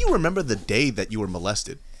 babe. How do you remember the day that you were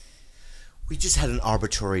molested? We just had an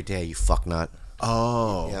arbitrary day, you fucknut.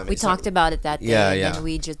 Oh. Yeah, I mean, We it's not- talked about it that day, Yeah, and yeah. then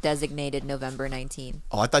we just designated November 19th.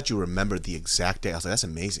 Oh, I thought you remembered the exact day. I was like, that's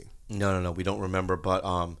amazing. No, we don't remember, but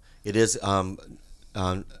it is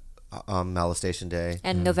molestation day.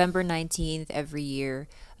 And November 19th, every year,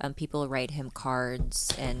 people write him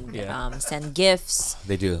cards and Yeah. send gifts.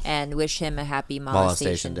 They do. And wish him a happy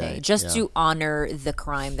Molestation molestation day. Day, Just yeah. to honor the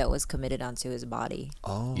crime that was committed onto his body.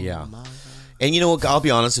 Oh, Yeah. my God. And you know what? I'll be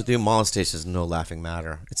honest with you, molestation is no laughing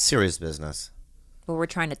matter. It's serious business. But we're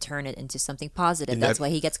trying to turn it into something positive. And That's that- why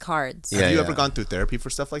he gets cards. Yeah, Have you yeah. ever gone through therapy for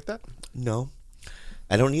stuff like that? No,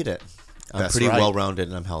 I don't need it. I'm That's pretty right. well-rounded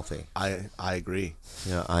and I'm healthy. I agree.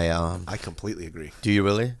 Yeah, I completely agree. Do you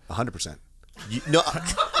really? 100%. No.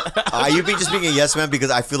 Are you just being a yes man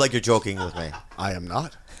because I feel like you're joking with me? I am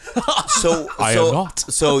not. So I am not.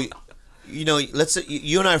 So, let's say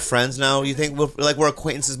you and I are friends now. You think we're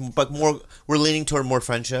acquaintances, but we're leaning toward more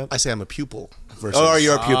friendship. I say I'm a pupil. Versus, Or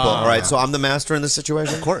you're a pupil. All right. So I'm the master in this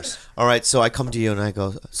situation. Of course. All right. So I come to you and I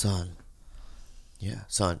go, son. Yeah,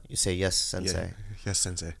 son. You say yes, sensei. Yes,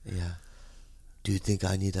 sensei. Yeah. Do you think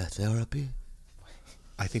I need a therapy?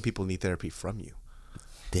 I think people need therapy from you.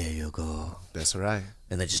 There you go. That's right.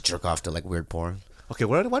 And then just jerk off to like weird porn. Okay,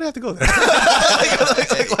 why do I have to go there?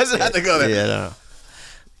 Why does it have to go there? Yeah. No.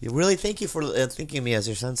 You really thank you for thinking of me as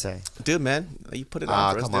your sensei. Dude, man, you put it Ah,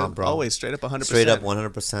 on for us, come dude. on, bro. Always straight up 100%. Straight up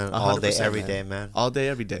 100% all day, 100%, every day, man. All day,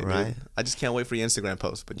 every day, Right. dude. I just can't wait for your Instagram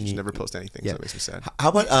post, but you just never post anything, Yeah. so it makes me sad. How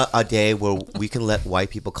about a day where we can let white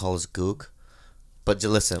people call us gook? But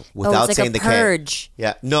just listen, Oh, without it's like saying a the purge. K.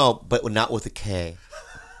 Yeah, no, but not with a K.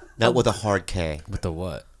 Not with a hard K. With the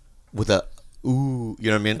what? With a ooh,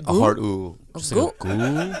 you know what I mean? A hard ooh. Just like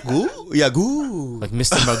a goo? Goo? Yeah, goo. Like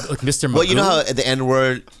Mr. Magoo? Well, you know how at the N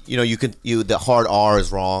word, the hard R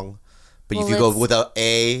is wrong, but Well, if you go it's- with a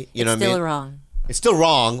A, you know what I mean? Still wrong. It's still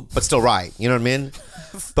wrong, but still right. You know what I mean?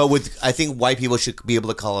 But I think white people should be able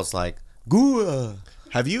to call us like goo.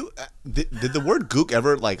 Have you, did the word gook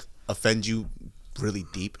ever, like, offend you really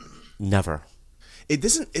deep? Never. It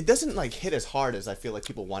doesn't like hit as hard as I feel like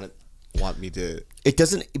people want me to. It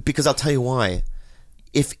doesn't, because I'll tell you why.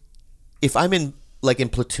 If I'm in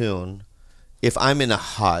Platoon, if I'm in a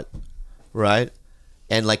hut, right,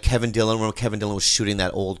 and like Kevin Dillon, remember Kevin Dillon was shooting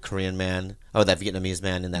that old Korean man or that Vietnamese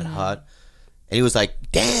man in that hut, and he was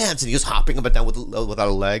like dance, and he was hopping up and down without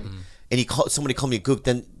a leg, and somebody called me a gook.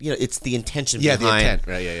 Then it's the intention. Yeah, behind. the intent,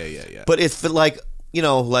 right? Yeah. But if like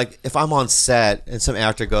if I'm on set and some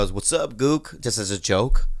actor goes, "What's up, gook?" just as a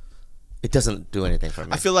joke, it doesn't do anything for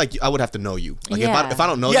me. I feel like I would have to know you. Like Yeah. if I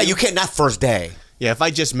don't know yeah, you, you can't. Not first day. yeah, if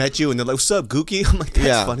I just met you and they're like, "What's up, Gookie?" I'm like,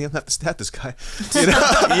 "That's funny. I'm gonna have to stab this guy." You know?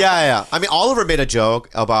 yeah. I mean, Oliver made a joke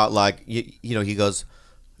about like he goes,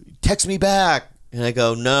 "Text me back," and I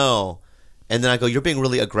go, "No," and then I go, "You're being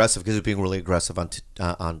really aggressive," because you're being really aggressive on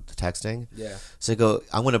the texting. Yeah. So I go,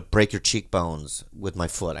 "I'm gonna break your cheekbones with my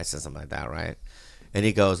foot." I said something like that, right? And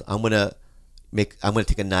he goes, I'm gonna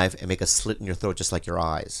take a knife and make a slit in your throat just like your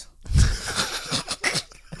eyes.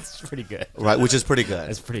 It's pretty good. Right, which is pretty good.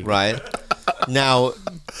 It's pretty good. Right? Now,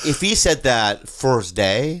 if he said that first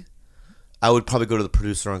day, I would probably go to the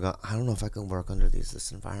producer and go, I don't know if I can work under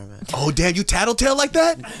this environment. Oh damn, you tattletale like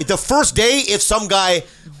that? The first day, if some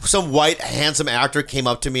white handsome actor came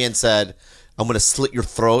up to me and said, I'm gonna slit your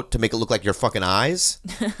throat to make it look like your fucking eyes.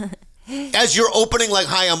 As you're opening, like,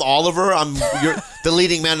 hi, I'm Oliver. You're the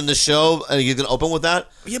leading man in the show. You're gonna open with that?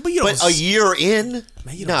 Yeah, but you don't. But a year in,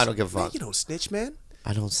 Man, I don't give a Man, fuck. you don't snitch, man.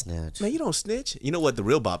 I don't snitch. Man, you don't snitch. You know what the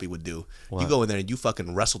real Bobby would do? What? You go in there and you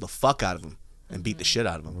fucking wrestle the fuck out of him and beat the shit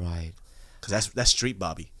out of him. Right. Because that's street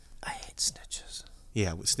Bobby. I hate snitches.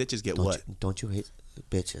 Yeah, snitches get what? Don't you hate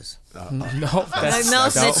bitches? No, that's, No,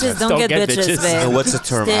 snitches don't get bitches, babe. No, what's the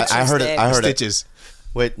term? I heard it. I heard it. Stitches.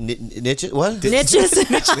 Wait, niches? What? Niches.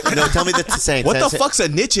 No, tell me the saying. What the fuck's a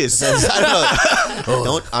niches? I don't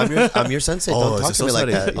know. I'm your sensei. Don't talk to me like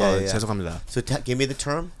that. Yeah. So give me the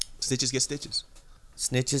term. Snitches get stitches.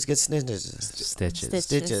 Snitches get snitches. Stitches.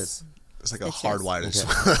 Stitches. It's like a Stitches.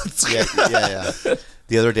 hardwired. Yeah.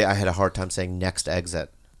 The other day I had a hard time saying next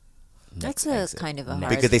exit. That's a kind of a hard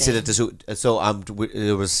Because they thing. said it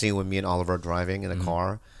there was a scene with me and Oliver driving in a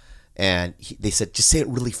car, and they said just say it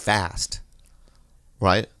really fast,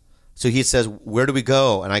 right? So he says, "Where do we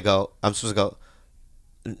go?" And I go, "I'm supposed to go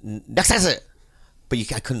next exit," but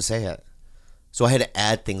I couldn't say it, so I had to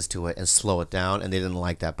add things to it and slow it down, and they didn't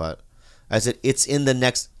like that. But I said, "It's in the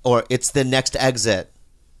next," or "It's the next exit."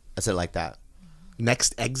 I said it like that.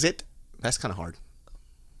 Next exit? That's kind of hard.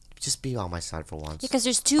 Just be on my side for once. Because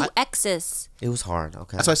there's two X's. It was hard.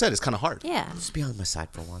 Okay. That's what I said. It's kind of hard. Yeah. Just be on my side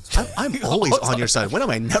for once. I'm always on your side. When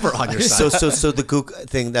am I never on your side? So the gook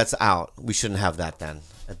thing, that's out. We shouldn't have that then.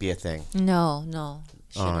 That'd be a thing. No.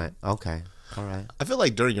 All right. Okay. All right. I feel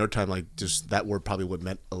like during your time, like, just that word probably would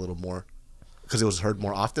meant a little more because it was heard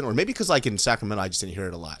more often, or maybe because like in Sacramento, I just didn't hear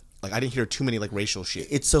it a lot. Like I didn't hear too many like racial shit.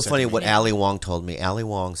 It's so funny what Ali Wong told me. Ali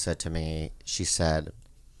Wong said to me, she just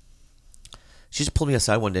pulled me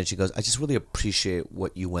aside one day and she goes, I just really appreciate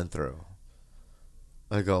what you went through.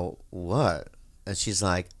 I go, what? And she's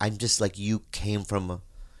like, I'm just like, you came from,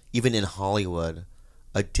 even in Hollywood,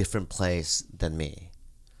 a different place than me.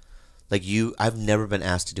 Like I've never been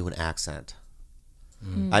asked to do an accent.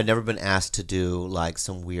 I've never been asked to do like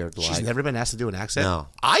some weird like. She's never been asked to do an accent? No.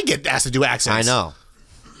 I get asked to do accents. I know.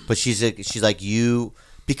 But she's like you,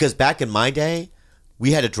 because back in my day,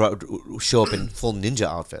 we had to show up in full ninja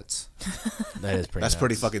outfits. That is pretty. That's nuts.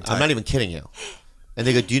 pretty fucking tight. I'm not even kidding you. And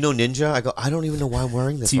they go, do you know ninja? I go, I don't even know why I'm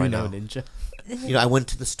wearing this Do you right know now. Ninja? You know, I went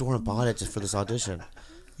to the store and bought it just for this audition.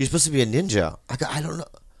 You're supposed to be a ninja. I go, I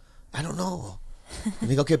don't know. And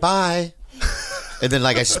they go, okay, bye. And then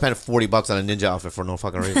like I spent $40 on a ninja outfit for no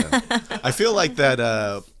fucking reason. I feel like that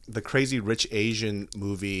the Crazy Rich Asian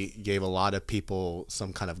movie gave a lot of people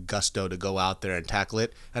some kind of gusto to go out there and tackle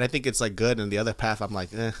it, and I think it's like good. And the other path, I'm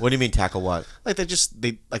like, eh. What do you mean tackle what? Like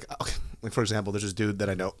they like okay, like for example, there's this dude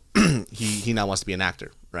that I know. he now wants to be an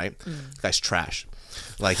actor, right? The guy's trash.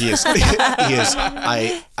 Like he is.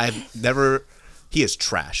 He is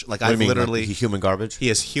trash. Like I've literally human garbage. He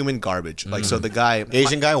is human garbage. Like so the guy,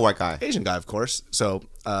 Asian guy or white guy? Asian guy, of course. So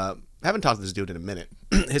I haven't talked to this dude in a minute.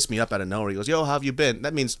 Hits me up out of nowhere. He goes, "Yo, how have you been?"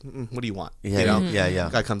 That means, what do you want? Yeah, you know? yeah.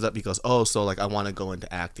 Guy comes up. He goes, "Oh, so like I want to go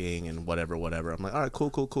into acting and whatever." I'm like, "All right,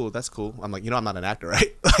 cool. That's cool." I'm like, I'm not an actor,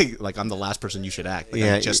 right? like I'm the last person you should act. Like,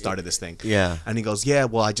 I just started this thing. Yeah. And he goes, "Yeah,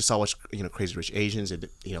 well, I just saw Crazy Rich Asians. It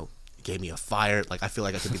gave me a fire. Like I feel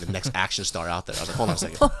like I could be the next action star out there." I was like, "Hold on a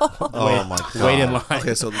second." Oh my god. Wait in line.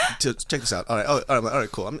 Okay, so check this out. All right, I'm like, all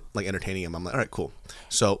right, cool. I'm like entertaining him. I'm like, all right, cool.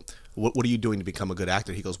 So what are you doing to become a good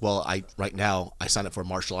actor? He goes, well, right now I signed up for a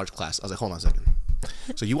martial arts class. I was like, hold on a second.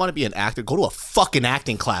 So you want to be an actor? Go to a fucking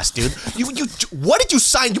acting class, dude. What did you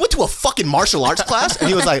sign? You went to a fucking martial arts class? And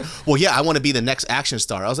he was like, well, yeah, I want to be the next action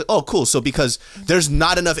star. I was like, oh, cool. So because there's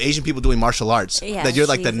not enough Asian people doing martial arts, that you're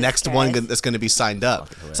like the Jesus next Christ. one that's going to be signed up.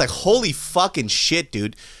 It's like, holy fucking shit,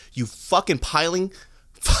 dude. You fucking piling.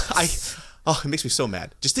 It makes me so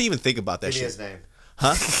mad just to even think about that Give me shit. his name.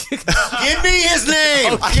 Huh? Give me his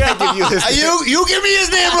name. I can't give you his name. You give me his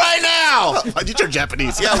name right now. You're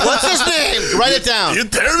Japanese. Yeah, what's his name? Write it down. You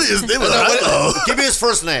tell me his name. Give me his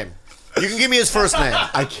first name. You can give me his first name.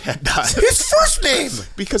 I cannot. His first name.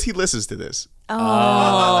 Because he listens to this.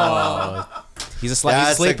 He's a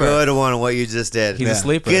That's a sleeper. good one. What you just did. He's a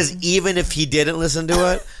sleeper. Because even if he didn't listen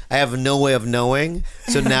to it, I have no way of knowing.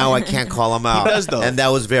 So now I can't call him out. He does, though. And that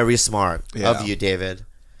was very smart Yeah. of you, David.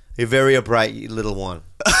 You're very a bright little one.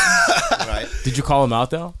 Right? Did you call him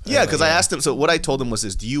out though? Yeah, because I asked him. So what I told him was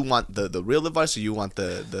this: do you want the real advice, or you want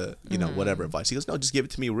the whatever advice? He goes, no, just give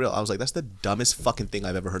it to me real. I was like, that's the dumbest fucking thing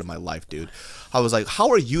I've ever heard in my life, dude. I was like, how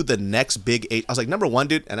are you the next big I was like, number one,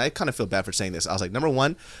 dude, and I kind of feel bad for saying this. I was like, number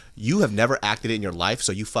one, you have never acted in your life,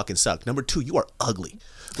 so you fucking suck. Number two, you are ugly.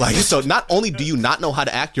 Like, so not only do you not know how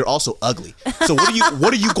to act, you're also ugly. So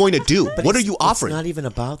what are you going to do? What are you offering? It's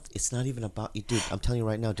not even about you, dude. I'm telling you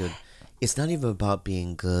right now, dude. It's not even about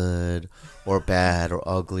being good or bad or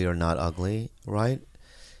ugly or not ugly, right?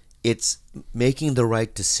 It's making the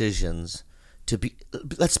right decisions to be.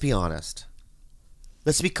 Let's be honest.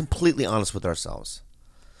 Let's be completely honest with ourselves.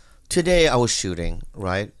 Today I was shooting,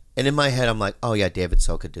 right? And in my head I'm like, oh yeah, David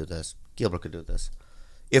So could do this. Gilbert could do this.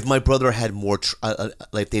 If my brother had more,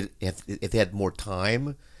 if they had more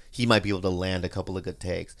time, he might be able to land a couple of good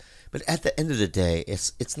takes. But at the end of the day,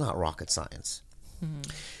 it's not rocket science.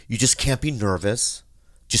 You just can't be nervous.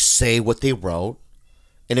 Just say what they wrote.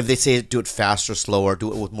 And if they say do it faster, slower,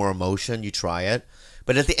 do it with more emotion, you try it.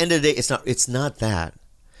 But at the end of the day, it's not that.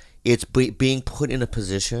 It's being put in a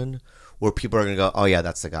position where people are going to go, oh yeah,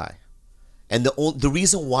 that's the guy. And the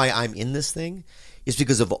reason why I'm in this thing is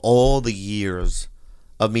because of all the years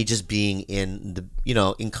of me just being in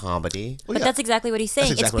in comedy. But that's exactly what he's saying.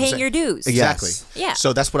 That's exactly it's what I'm paying saying. your dues. Exactly. Yes. Yeah.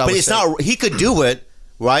 So that's what I But was it's saying. not. He could do it,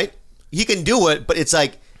 right? He can do it, but it's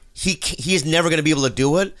like he's never going to be able to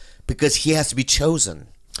do it because he has to be chosen.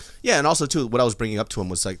 Yeah, and also too, what I was bringing up to him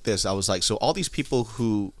was like this. I was like, so all these people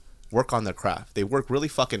who work on their craft, they work really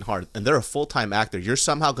fucking hard, and they're a full-time actor. You're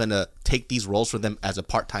somehow gonna take these roles for them as a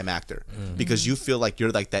part-time actor because you feel like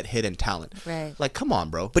you're like that hidden talent. Right. Like, come on,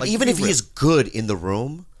 bro. But Like, even be if he real. is good in the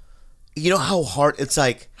room, you know how hard it's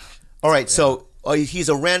like. All right, so he's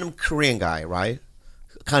a random Korean guy, right?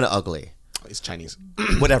 Kind of ugly. He's Chinese.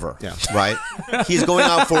 Whatever. Yeah. Right? He's going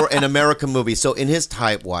out for an American movie. So in his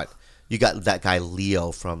type, what? You got that guy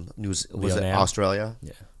Leo from Nam? Australia?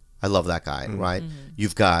 Yeah. I love that guy, right?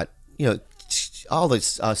 You've got, all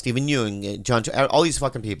this Stephen Yeun, John, all these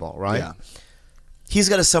fucking people, right? Yeah. He's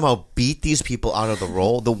got to somehow beat these people out of the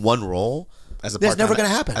role, the one role. As a That's part-time never going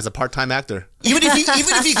to happen. As a part-time actor. Even if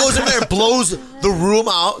he goes in there and blows the room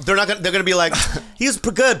out, they're gonna be like, he's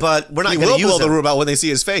good, but we're not He gonna will use blow the him. room out when they see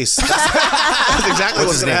his face. That's exactly What's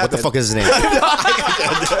what's his gonna name? happen. What the fuck is his name?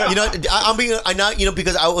 I'm not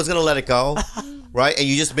because I was gonna let it go, right? And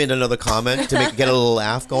you just made another comment to get a little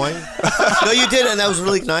laugh going. No, you did, and that was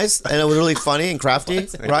really nice, and it was really funny and crafty,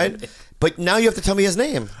 right? But now you have to tell me his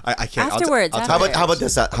name. I can't. Afterwards, I'll How tell about you.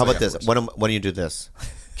 this? How about this? Why don't you do this?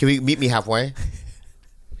 Can we meet me halfway?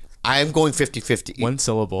 I'm going 50-50. One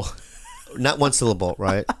syllable. Not one syllable,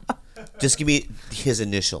 right? Just give me his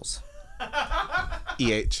initials.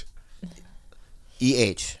 EH.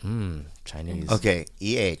 EH. Chinese. Okay,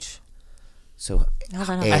 EH. So Hold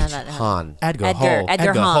on, H. hold on. Han. Edgar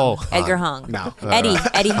Edgar Hong. Hong. Edgar Hong. No.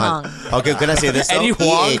 Eddie Hong. Okay, can I say this? Eddie though?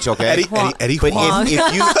 Huang? EH, okay? Eddie But Huang. if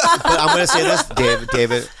you, but I'm going to say this,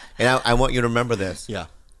 David, and I want you to remember this. Yeah.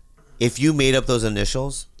 If you made up those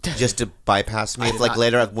initials just to bypass me, I if did like not.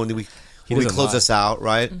 later when we doesn't close lie. this out,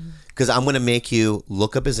 right? Because I'm going to make you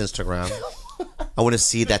look up his Instagram. I want to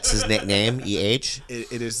see that's his nickname, EH.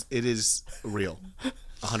 It is real.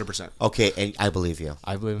 100%. Okay, and I believe you.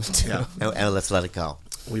 I believe him too. Yeah. And let's let it go.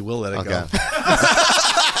 We will let it Okay. go.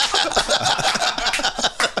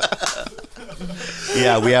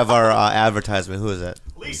 Yeah, we have our advertisement. Who is it?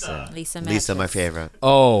 Lisa Lisa, Matthews. my favorite.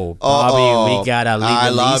 Oh, Bobby, we gotta leave I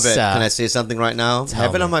it, love Lisa. it. Can I say something right now?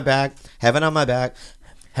 Heaven me. on my back. Heaven on my back.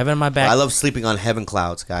 Heaven on my back. I love sleeping on heaven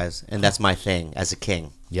clouds, guys, and that's my thing as a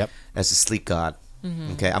king, Yep. as a sleep god.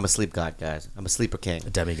 Okay, I'm a sleep god, guys. I'm a sleeper king.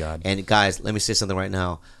 A demigod. And guys, let me say something right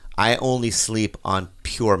now. I only sleep on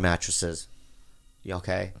pure mattresses.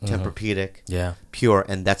 Okay, Tempur-Pedic. Yeah. Pure,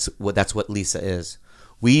 and that's what Lisa is.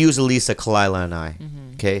 We use Lisa, Khalyla, and I.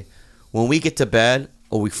 Okay, When we get to bed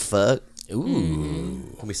or we fuck, Ooh.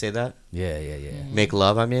 can we say that? Yeah. Make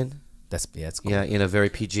love, I mean. That's cool. Yeah, in a very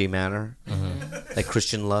PG manner. Like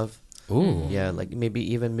Christian love. Ooh. Yeah, like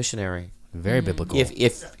maybe even missionary. Very biblical. If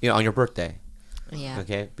you know, on your birthday. Yeah.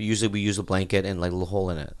 Okay? But usually we use a blanket and like a little hole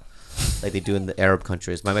in it. Like they do in the Arab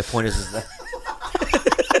countries. My point is that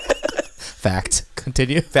Fact.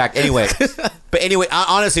 Continue. fact. Anyway, but anyway,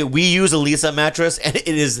 honestly, we use a Lisa mattress, and it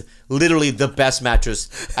is literally the best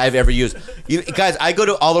mattress I've ever used. Guys, I go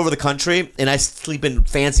to all over the country, and I sleep in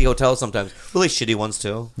fancy hotels sometimes, really shitty ones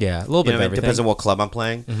too. Yeah, a little bit You know, of it everything. depends on what club I'm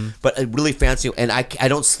playing, but really fancy. And I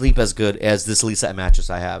don't sleep as good as this Lisa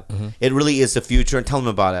mattress I have. It really is the future. And tell them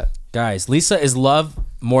about it. Guys, Lisa is loved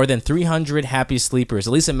more than 300 happy sleepers.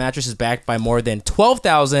 The Lisa mattress is backed by more than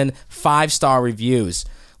 12,000 5-star reviews.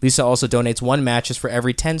 Lisa also donates 1 mattress for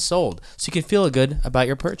every 10 sold, so you can feel good about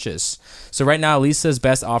your purchase. So right now, Lisa's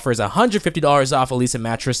best offer is $150 off a Lisa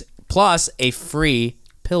mattress plus a free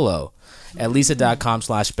pillow at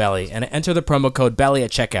lisa.com/belly and enter the promo code belly at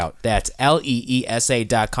checkout. That's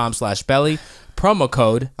LEESA.com/belly. Promo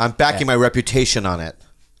code. I'm backing my reputation on it.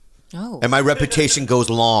 Oh. And my reputation goes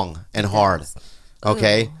long and hard.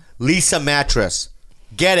 Okay? Lisa mattress.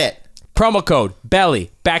 Get it. Promo code belly.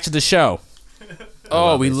 Back to the show.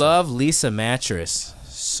 Oh, we love Lisa mattress.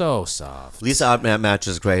 So soft. Lisa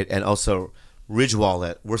mattress is great. And also, Ridge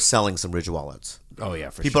Wallet. We're selling some Ridge Wallets. Oh, yeah,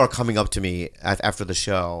 for People sure. are coming up to me after the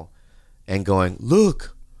show and going,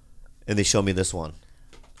 look. And they show me this one.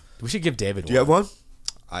 We should give David Do you have one?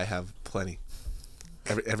 I have plenty.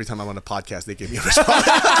 Every time I'm on a podcast, they give me a Ridge Wallet.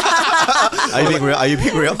 Are you being real? Are you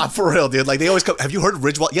being real? I'm for real, dude. Like they always come. Have you heard of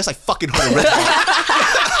Ridge Wallet? Yes, I fucking heard of Ridge Wallet.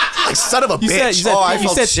 Like son of a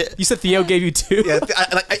bitch. You said Theo gave you 2? Yeah,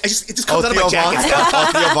 it just comes out of my jacket.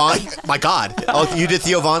 Theo Vaughn? My God. Oh, you did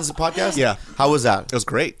Theo Vaughn's podcast? Yeah. How was that? It was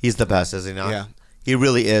great. He's the best, is he not? Yeah. He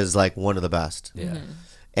really is like one of the best. Yeah.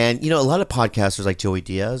 And you know, a lot of podcasters like Joey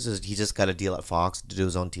Diaz, he just got a deal at Fox to do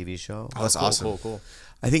his own TV show. Oh, that's awesome. Cool.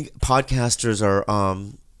 I think podcasters are,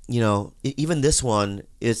 you know, even this one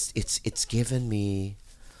it's given me,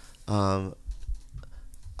 a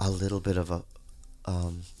little bit of a,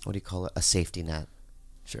 what do you call it? A safety net.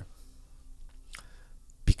 Sure.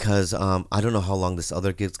 Because I don't know how long this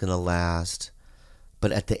other gig's gonna last,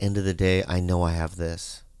 but at the end of the day, I know I have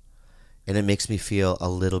this, and it makes me feel a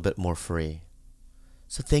little bit more free.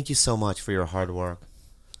 So thank you so much for your hard work. Are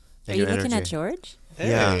And you your looking energy. at George?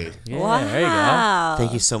 Yeah. Yeah, Wow. there you go.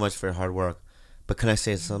 Thank you so much for your hard work. But can I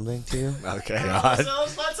say something to you? Okay.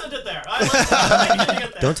 Let's end it there.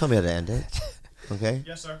 I Don't tell me how to end it. Okay?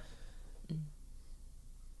 Yes, sir.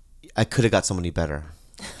 I could have got somebody better.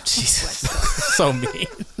 Jesus. So mean.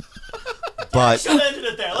 But Ended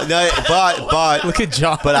it there. no, but Look at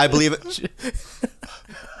John. but I believe it.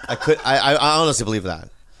 I honestly believe that.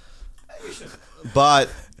 But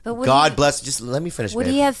But what God do you- bless. Just let me finish. Would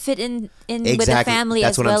babe. he have fit in with a Exactly. family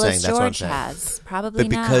That's as what I'm well saying. as That's what I'm George saying. has? Probably But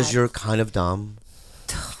because not. you're kind of dumb,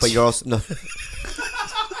 but you're also no,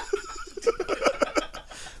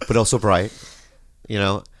 but also bright, you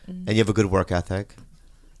know, and you have a good work ethic.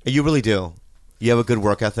 And you really do. You have a good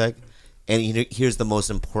work ethic, and you know, here's the most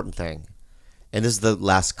important thing, and this is the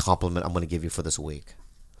last compliment I'm going to give you for this week,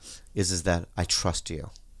 is that I trust you,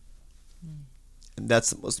 and that's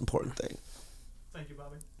the most important thing. Thank you,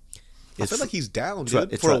 Bobby. I feel like he's down, Tru-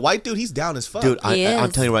 dude. it's For a right. white dude, he's down as fuck. Dude, He I'm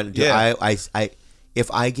is. telling you right now, dude, Yeah.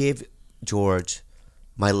 if I gave George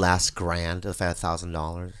my last grand, if I had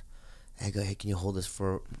 $1,000, I go, hey, can you hold this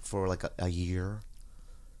for like a year?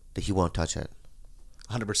 That he won't touch it.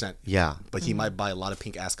 100%. Yeah. But he might buy a lot of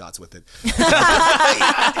pink ascots with it.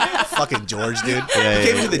 Fucking George, dude. Yeah, he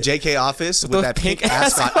came yeah, into the JK office with those that pink pink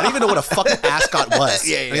ascot. I don't even know what a fucking ascot was.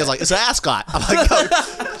 And he was like, it's an ascot. I'm like,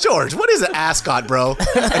 yo, George, what is an ascot, bro?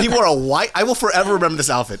 And he wore a white, I will forever remember this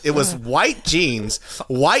outfit. It was white jeans,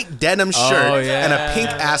 white denim shirt, yeah. and a pink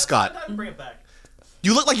ascot. Bring it back.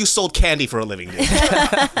 You look like you sold candy for a living, dude. Like,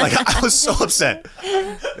 I was so upset.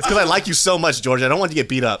 It's because I like you so much, George. I don't want you to get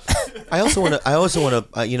beat up. I also want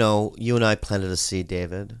to, you know, you and I planted a seed,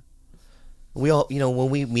 David. We all, you know, when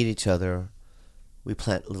we meet each other, we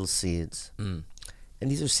plant little seeds. And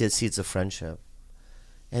these are seeds of friendship.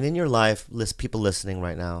 And in your life, people listening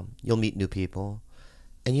right now, you'll meet new people.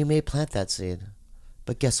 And you may plant that seed.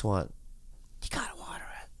 But guess what? You got to water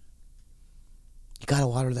it. You got to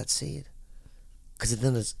water that seed. Because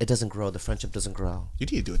it doesn't grow. The friendship doesn't grow. You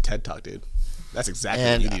need to do a TED Talk, dude. That's exactly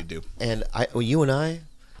what you need to do. And you and I,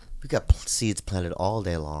 we got seeds planted all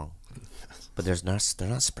day long. But they're not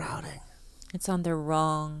sprouting. It's on the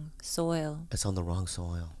wrong soil. It's on the wrong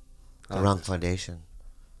soil, the wrong foundation.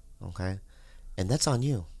 Okay? And that's on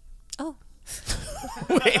you. Oh.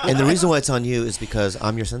 And the reason why it's on you is because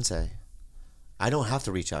I'm your sensei. I don't have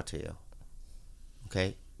to reach out to you.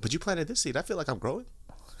 Okay? But you planted this seed. I feel like I'm growing.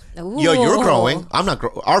 Yo, you're growing. I'm not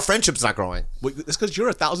growing. Our friendship's not growing. Wait, it's because you're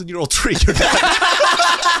a 1,000-year-old tree. You're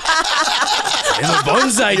not. It's a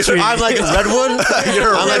bonsai tree. I'm like a redwood.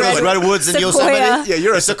 I'm like those redwoods in Sequoia. Yosemite. Yeah,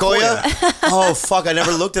 you're a sequoia. Oh fuck! I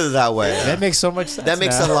never looked at it that way. That makes so much sense. That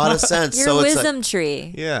makes a lot of sense. You're so a it's like, wisdom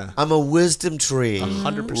tree. Yeah. I'm a wisdom tree.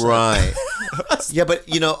 100%. Right. Yeah, but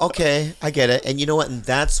okay, I get it. And you know what? And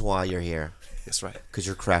that's why you're here. That's right. Because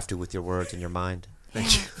you're crafty with your words and your mind.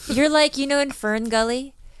 Thank you. You're like, in Fern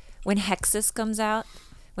Gully, when Hexus comes out,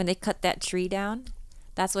 when they cut that tree down,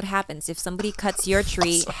 that's what happens. If somebody cuts your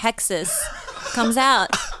tree, Hexus comes out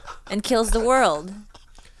and kills the world.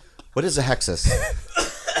 What is a hexus?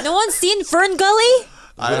 No one's seen Fern Gully?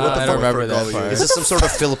 I don't remember that part. Is this some sort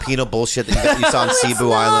of Filipino bullshit that you saw on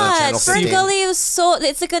Cebu Island on Channel Fern 15? Gully is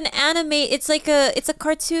it's like an anime. It's a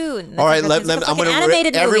cartoon. All right, I'm I'm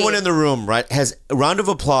going to everyone in the room, right, has a round of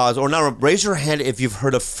applause, or not, raise your hand if you've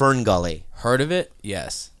heard of Fern Gully. Heard of it?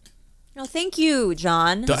 Yes. No, thank you,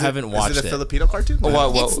 John. Haven't watched Is it a it. Filipino cartoon? It's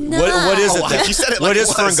not. What is it Oh, then? you said it What like is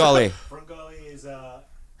it Fern was. Gully? Fern Gully is about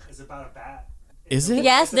a bat. Is it?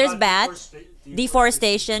 Yes, It's there's about bat.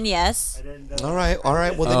 Deforestation, yes. And then All right.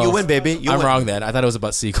 Well, then you win, baby. You I'm win. wrong then. I thought it was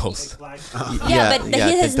about seagulls. black Yeah, but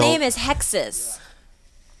his don't- name is Hexus.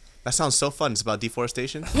 That sounds so fun. It's about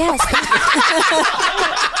deforestation. Yes.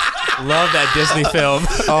 Love that Disney film.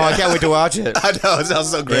 Oh, I can't wait to watch it. I know. It sounds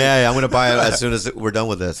so great. Yeah, I'm gonna buy it as soon as we're done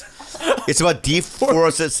with this. It's about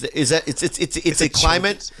deforestation. Is that it's a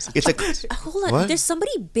climate? It's a Hold on. What? There's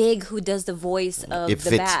somebody big who does the voice of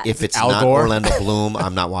the bat. if it's Al not Gore? Orlando Bloom,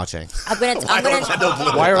 I'm not watching. I'm gonna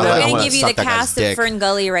Why are I I'm wanna gonna give you suck the that guy's cast of dick. Fern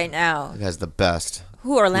Gully right now. That guy's the best.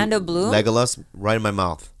 Who? Orlando Bloom? Legolas, right in my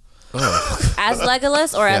mouth. As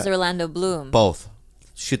Legolas or as Yeah. Orlando Bloom? Both.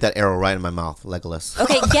 Shoot that arrow right in my mouth, Legolas.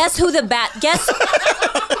 Okay, guess who the bat?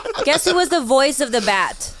 Guess who was the voice of the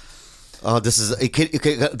bat? Oh, this is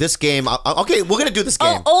this game. Okay, we're gonna do this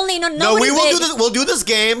game. Oh, only no. No, we will big. do this. We'll do this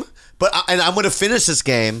game, but and I'm gonna finish this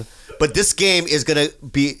game. But this game is gonna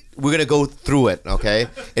be. We're gonna go through it, okay?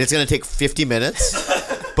 And it's gonna take 50 minutes.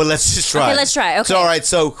 But let's just try. Okay, let's try, okay. So all right.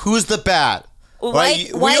 So who's the bat?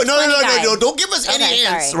 White No, funny guy. no. Don't give us any Okay,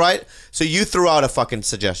 hints, sorry. right? So you threw out a fucking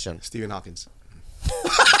suggestion. Stephen Hawkins.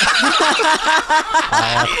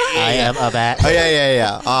 I am a bat. Oh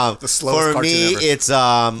yeah. The slowest for me, cartoon ever. it's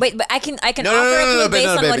Wait, but I can No, offer a clue babe, based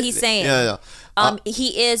on what baby. he's saying. No.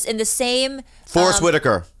 He is in the same. Forrest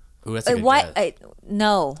Whitaker. Ooh, that's a good What? guess.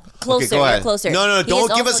 No, closer. Okay, go ahead. You're closer. No. He is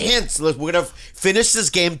Don't give us also- hints. Look, we're gonna finish this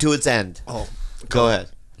game to its end. Oh, Go ahead.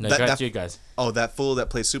 No, That- you guys. oh, that fool that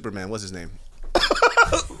plays Superman. What's his name?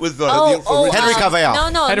 With Henry Henry Cavill.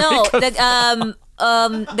 No.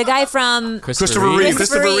 The guy from Christopher Reeve.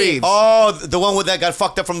 Christopher Reeve. Oh, the one with that got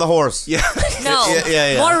fucked up from the horse. Yeah. no,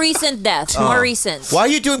 Yeah. more recent death. More recent. Why are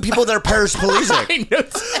you doing people that are paraplegic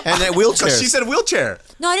and that wheelchairs? She said wheelchair.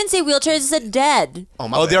 No, I didn't say wheelchair. I said dead. Oh,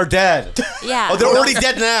 my Oh, bad. they're dead. Yeah. Oh, they're already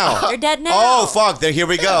dead now. They're dead now. Oh, fuck. Here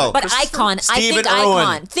we go. But icon. I Stephen think Irwin.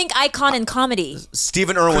 icon. Think icon in comedy.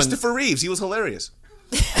 Stephen Irwin. Christopher Reeves. He was hilarious.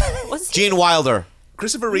 Gene Wilder.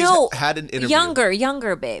 Christopher Reeves No, had an interview.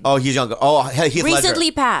 younger, babe. Oh, he's younger. Oh, Heath Ledger. Recently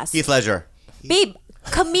passed. Heath Ledger. Babe,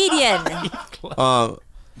 comedian. Oh,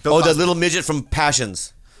 the little midget from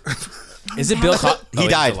Passions. Is it Bill Cosby? He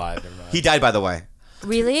died. Alive. Never mind. He died, by the way.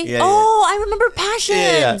 Really? Yeah, Oh, I remember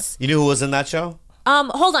Passions. Yeah. You knew who was in that show?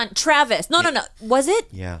 Hold on, Travis. No. Was it?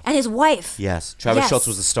 Yeah. And his wife. Yes. Travis Yes. Schultz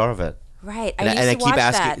was the star of it. Right. And I used I to keep watch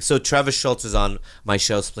asking. that. So Travis Schultz is on my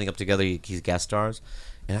show, Splitting Up Together. He's guest stars,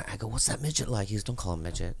 and I go, "What's that midget like?" He goes, "Don't call him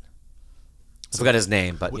midget." I forgot his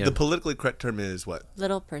name, but you The know. politically correct term is what?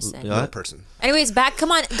 Little person. Yeah. Little person. Anyways, back.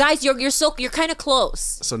 Come on, guys. You're kind of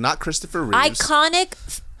close. So not Christopher Reeves. Iconic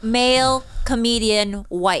male comedian,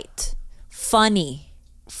 white, funny.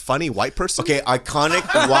 Funny white person. Okay, iconic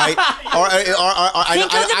white. Or I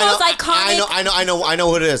Think of the most iconic- I know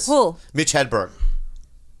who it is. Who? Mitch Hedberg.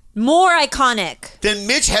 More iconic. Then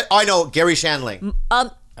I know Gary Shandling.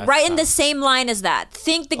 Right in the same line as that.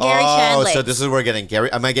 Think the Gary Oh, Shandling. so this is where we're getting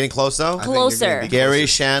Gary. Am I getting close though? I think you're Closer. gonna be Gary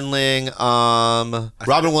closer. Shandling.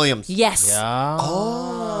 Robin Williams. Yes.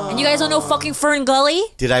 Yeah. And you guys don't know fucking Fern Gully?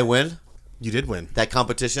 Did I win You did win. that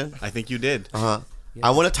competition? I think you did. I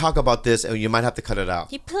want to talk about this, and you might have to cut it out.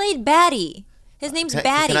 He played Batty. His name's Can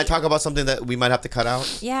Batty. I talk about something that we might have to cut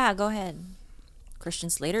out? Yeah, go ahead. Christian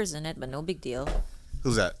Slater's in it, but no big deal.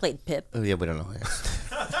 Who's that? Played Pip. Oh, yeah, we don't know who it is.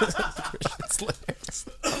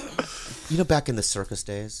 You know, back in the circus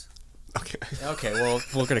days. Okay. Okay, well,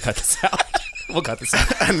 we're gonna cut this out. We'll cut this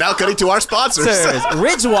out. And now cutting to our sponsors.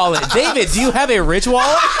 Ridge Wallet. David, do you have a Ridge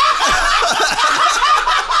Wallet?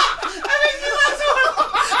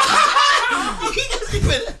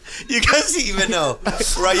 You guys even know,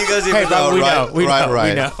 right? You guys even Hey, know, we right? know. We right, know. right.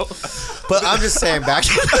 We know. But I'm just saying, back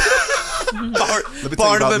to Let me tell you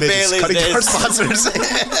Barnum about and midgets Bailey's cutting to our days. sponsors.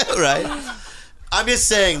 right? I'm just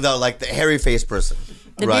saying though, like the hairy faced person,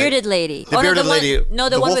 The right? bearded lady. The bearded lady. No,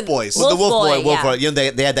 the The one wolf with boys. Well, the wolf boy, wolf yeah. boy. You know,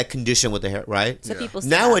 they had that condition with the hair, right? So people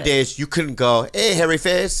Nowadays, you couldn't go, "Hey, hairy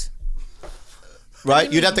face," right?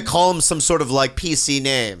 You'd have to call him some sort of like PC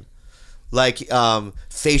name, like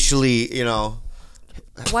facially, you know,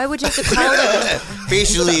 Why would you have to call them?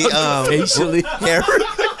 facially, Facially. hair.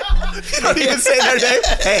 You don't even say their name.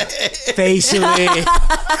 Hey, Facially.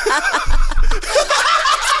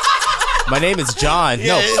 My name is John.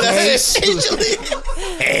 No, facially.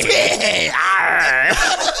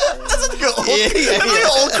 that's like an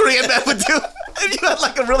old Korean man would do. If you had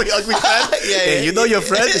like a really ugly friend, hey, you know your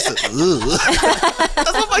friend? It's like, that's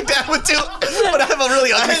what my dad would do. When I have a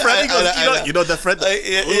really ugly friend, he goes, you know that friend?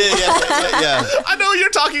 Yeah. I know what you're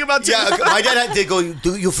talking about too. Yeah, my dad did go,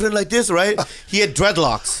 do your friend like this, right? He had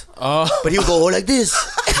dreadlocks. But he would go, like this.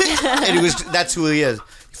 And that's who he is.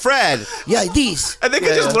 Fred. Yeah, these. And they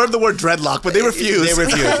could just learn the word dreadlock, but they refuse. They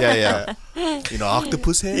refuse, yeah. You know,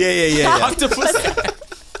 octopus head? Yeah. octopus.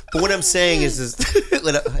 But what I'm saying is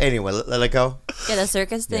anyway, let it go. Yeah, the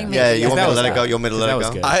circus thing. Yeah, maybe. you want me that to was let it good. go? You want me to let That it was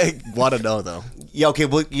go? good. I want to know though. Yeah, okay,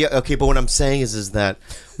 but what I'm saying is that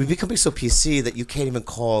we're becoming so PC that you can't even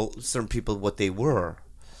call certain people what they were.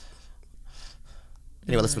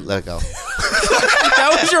 Anyway, let's let it go. That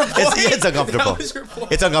was your point. It's uncomfortable. That was your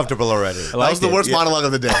point. It's uncomfortable already. That was the worst monologue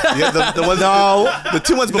of the day. Yeah, the ones, the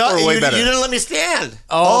 2 months before No, were way you better. didn't let me stand.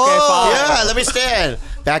 Oh, okay, fine. Yeah, let me stand.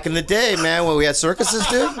 Back in the day, man, when we had circuses,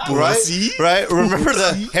 dude. Right? See? Right? Remember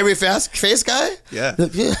the hairy face guy? Yeah.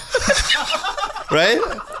 Right?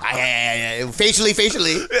 Facially.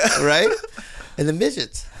 Right? And the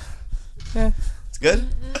midgets. Yeah. It's good?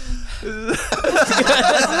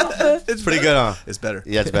 It's pretty good, huh? It's better.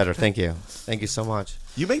 Yeah, it's better. Thank you. Thank you so much.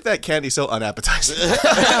 You make that candy so unappetizing.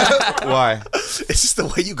 Why? It's just the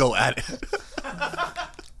way you go at it.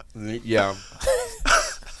 Yeah.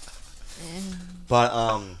 But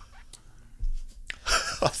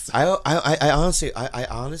I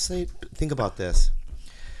honestly think about this.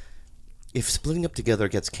 If Splitting Up Together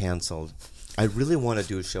gets canceled, I really want to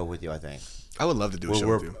do a show with you. I think I would love to do a show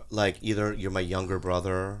we're with you. like either you're my younger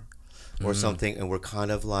brother or something, and we're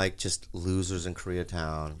kind of like just losers in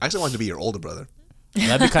Koreatown. I actually wanted to be your older brother.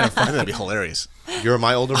 That'd be kind of I fun. think that'd be hilarious. You're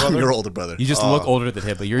my older brother. Your older brother. You just look older than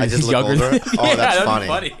him, but you're I just look younger older. than him. Oh, Yeah, that's that'd be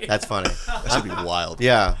funny. That's funny. That should be wild.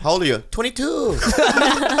 Yeah. How old are you? 22.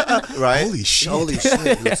 Right? Holy shit. Holy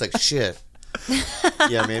shit. He looks like shit.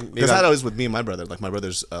 Yeah, man. Because that always with me and my brother. Like my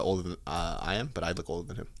brother's older than I am, but I look older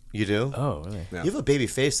than him. You do? Oh, really? Yeah. You have a baby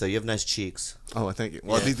face, though. You have nice cheeks. Oh, thank you.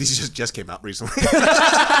 Well, these just came out recently.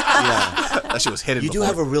 Yeah. That shit was hidden. You do before.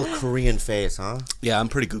 have a real Korean face, huh? Yeah, I'm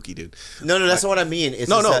pretty gooky, dude. No, that's not what I mean. It's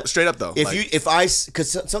No, just no, that straight up though.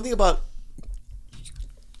 Because something about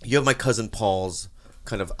you have my cousin Paul's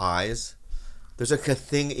kind of eyes. There's like a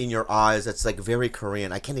thing in your eyes that's like very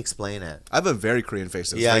Korean. I can't explain it. I have a very Korean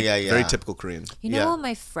face. It's Yeah, very, yeah. Very typical Korean. You know Yeah. what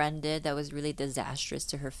my friend did that was really disastrous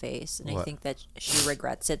to her face, and I What? think that she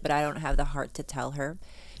regrets it, but I don't have the heart to tell her.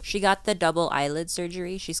 She got the double eyelid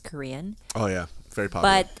surgery. She's Korean, Oh yeah, very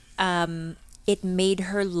popular. but it made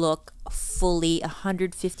her look fully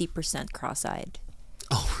 150% cross-eyed.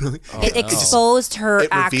 oh really? It exposed her It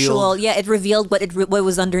actual. revealed- Yeah, it revealed what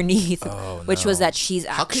was underneath, Oh, which was that she's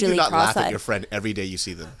How can you actually not laugh at cross-eyed. your friend every day you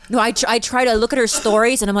see them? No, I try to look at her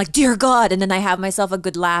stories and I'm like, dear God. And then I have myself a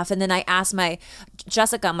good laugh. And then I asked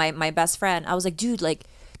Jessica, my best friend, I was like, dude, like,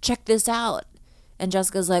 check this out. And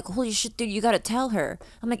Jessica's like, holy shit, dude, you got to tell her.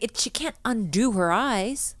 I'm like, she can't undo her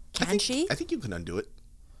eyes. Can she? I think you can undo it.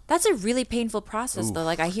 That's a really painful process though.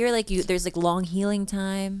 Like I hear like there's like long healing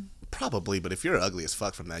time. Probably, but if you're ugly as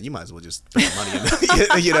fuck from that, you might as well just put the money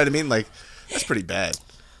in. You know what I mean? Like, that's pretty bad.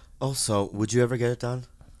 Also, would you ever get it done?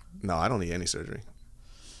 No, I don't need any surgery.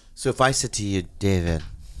 So if I said to you, David,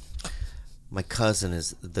 my cousin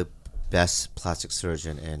is the best plastic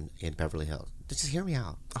surgeon in Beverly Hills. Just hear me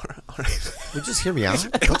out. All right. Would you just hear me out?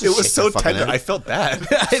 Don't It just was shake so your fucking tender. head. I felt bad.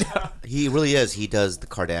 He really is. He does the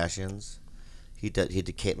Kardashians. He did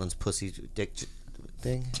Caitlyn's pussy dick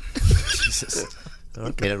thing. Jesus.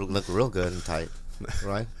 Made it look real good and tight.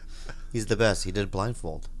 Right? He's the best. He did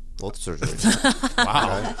blindfold. Both surgeries.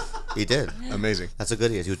 Wow. Right? He did. Amazing. That's a good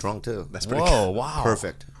he is. He was drunk too. That's pretty Whoa, good. wow.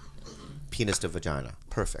 Perfect. Penis to vagina.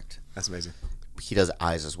 Perfect. That's amazing. He does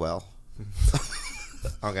eyes as well.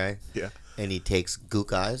 Okay. Yeah. and he takes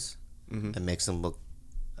gook eyes and makes them look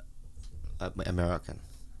American,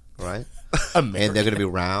 right? And they're gonna be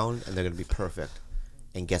round and they're gonna be perfect.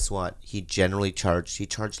 And guess what? He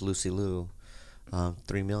charged Lucy Liu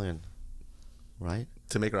 $3 million, right?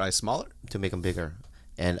 To make her eyes smaller? To make them bigger,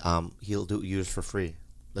 and he'll do yours for free.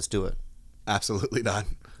 Let's do it. Absolutely not.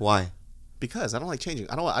 Why? Because I don't like changing.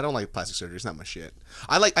 I don't like plastic surgery. It's not my shit.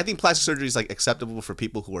 I think plastic surgery is like acceptable for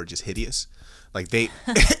people who are just hideous. Like they,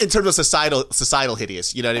 in terms of societal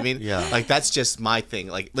hideous. You know what I mean? Yeah. Like that's just my thing.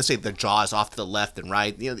 Like let's say the jaw is off to the left and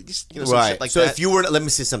right. Some Right. shit like so that. if you were, let me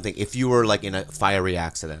say something. If you were like in a fiery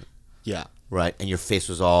accident, yeah, right, and your face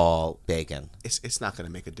was all bacon. it's not gonna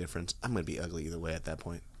make a difference. I'm gonna be ugly either way at that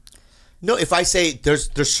point. No, if I say there's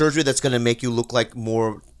surgery that's gonna make you look like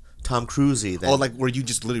more Tom Cruise-y, then Like where you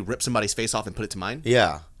just literally rip somebody's face off and put it to mine.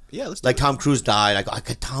 yeah. Yeah, let's do Like it. Tom Cruise died. I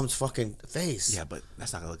got Tom's fucking face. Yeah, but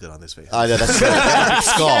that's not gonna look good on this face. I know that's true.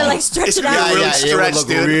 Skull. Gotta like stretch It's it gonna be out. a real it stretch, would look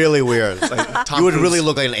dude. really weird. Tom You would Cruise. really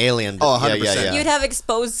look like an alien. Oh, 100%. Yeah. You'd have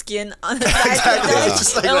exposed skin on the side. Exactly. It It's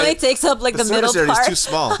just like- only takes up like the middle surface area part. is too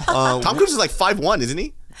small. Tom Cruise is like 5'1", isn't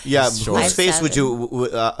he? Yeah, short. whose face would 5'7".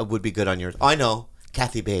 you would be good on yours? I know,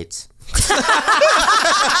 Kathy Bates.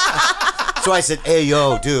 So I said, "Hey,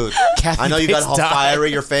 yo, dude, Kathy I know you Bates got all died.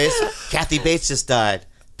 fiery your face. Kathy Bates just died.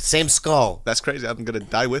 Same skull. That's crazy. I'm gonna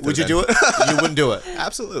die with her. Would you then. do it? You wouldn't do it.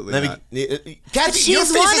 Absolutely Let not. me, Kathy, She's your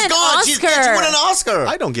face won is an gone. She Oscar. won an Oscar.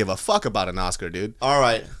 I don't give a fuck about an Oscar, dude. All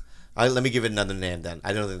right. Let me give it another name then.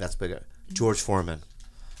 I don't think that's bigger. George Foreman.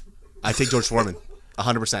 I take George Foreman,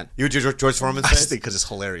 100%. You would do George Foreman's I just face? think because it's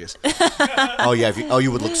hilarious. Oh yeah.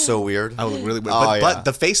 You would look so weird. I would look really weird. Oh, But yeah.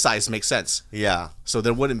 the face size makes sense. Yeah. So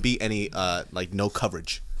there wouldn't be any like no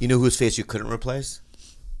coverage. You know whose face you couldn't replace?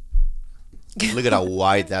 Look at how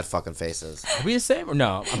wide that fucking face is. Are we the same or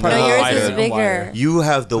no? I'm No, probably yours wider. is I'm bigger. wider. You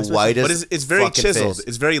have the widest. But it's very fucking chiseled. face.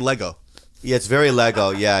 It's very Lego. Yeah, it's very Lego.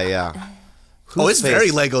 Yeah. Oh, it's Whose face?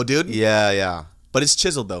 very Lego, dude. Yeah. But it's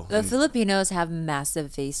chiseled though. The Filipinos have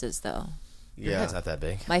massive faces, though. Your head's not that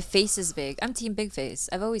big. My face is big. I'm team big face.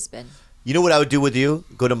 I've always been. You know what I would do with you?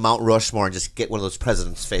 Go to Mount Rushmore and just get one of those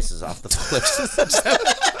presidents' faces off the cliffs.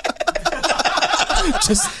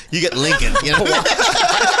 Just you get Lincoln. You know.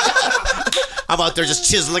 I'm out there just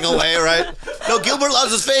chiseling away, right? No, Gilbert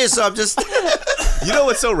loves his face, so I'm just. You know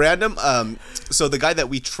what's so random? So the guy that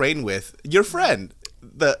we train with, your friend,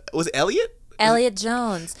 was it Elliot? Elliot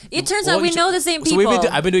Jones. It turns Well, out we you know should- the same So people.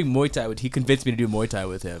 I've been doing Muay Thai with. He convinced me to do Muay Thai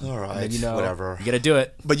with him. All And right, then, whatever. You gotta do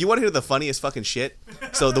it. But you want to hear the funniest fucking shit?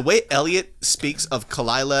 So the way Elliot speaks of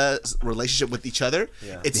Khalyla's relationship with each other,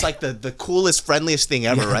 it's like the coolest, friendliest thing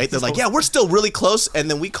ever, right? They're like, yeah, we're still really close, and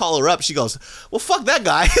then we call her up. She goes, well, fuck that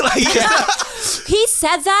guy. Like, He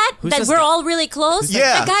said that says we're that? all really close.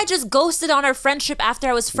 Yeah. That guy just ghosted on our friendship after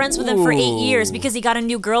I was friends with him for 8 years because he got a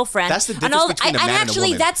new girlfriend. That's the And difference between a man and a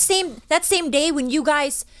actually, woman. that same day when you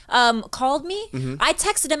guys called me, I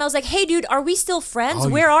texted him. I was like, "Hey, dude, are we still friends?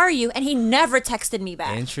 Where are you?" And he never texted me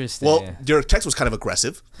back. Interesting. well, your text was kind of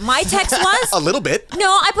aggressive, My text was a little bit, no.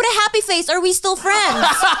 I put a happy face. Are we still friends?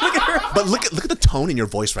 but look at the tone in your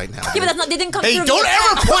voice right now. Yeah, but that's not. They didn't come Hey, through. don't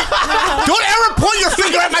ever point your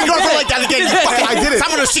finger at my girlfriend like that again. You fucking, I did it. I'm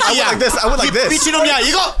gonna see I went like this. I went like this. You know, yeah,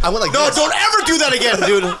 you go. I went like no, this. don't ever do that again,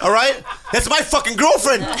 dude. All right? That's my fucking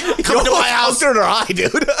girlfriend. Come to my house. Looked her in her eye,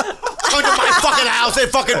 dude. Come to my fucking house and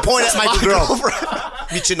fucking point at my girl.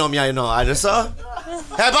 Michinomiya, no, I just saw.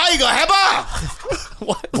 Heba, you go,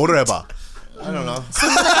 Heba. Whatever. I don't know.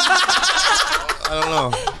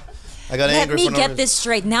 I got Let angry me for no get reason. this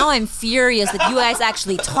straight. Now I'm furious that you guys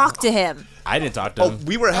actually talked to him. I didn't talk to Oh, him.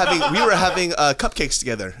 we were having cupcakes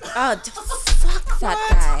together. Oh, fuck that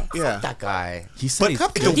guy. Yeah. That guy. He said But he's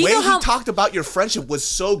the Do you way know he how- talked about your friendship was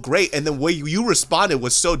so great, and the way you responded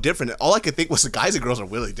was so different. All I could think was the guys and girls are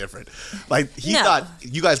really different. Like he No. thought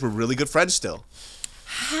you guys were really good friends still.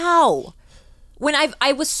 How? When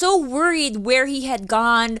I was so worried where he had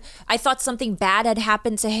gone, I thought something bad had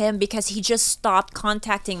happened to him because he just stopped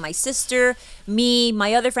contacting my sister, me,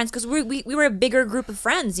 my other friends, because we were a bigger group of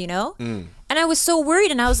friends, you know. And I was so worried,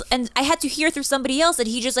 and I had to hear through somebody else that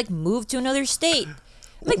he just like moved to another state.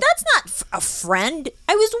 Like that's not a friend.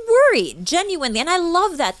 I was worried, genuinely, and I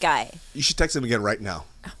love that guy. You should text him again right now.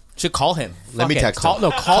 Should call him. Let me Fuck it. text call, him.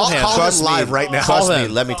 No, call him. Call Trust him me. live right now. Trust Call me.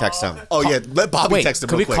 him. Let me text him. Oh yeah, let Bobby Wait, text him.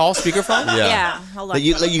 can we real quick. call speakerphone? Yeah, hold on.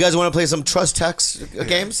 You guys want to play some trust text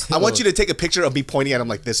games? I want you to take a picture of me pointing at him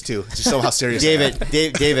like this too, to show how serious. I am.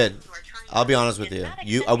 David, I'll be honest with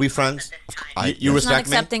you. Are we friends? You He's not respect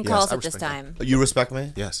me? accepting calls I at this respect time. You respect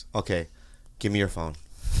me? Yes. Okay. Give me your phone.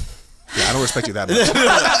 Yeah, I don't respect you that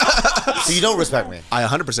much. So you don't respect me. I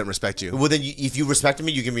 100% respect you. Well, then if you respect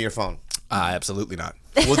me, you give me your phone. Absolutely not.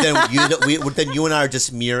 Well, then you and I are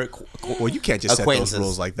just mere. Well, you can't just set those Acquaintances.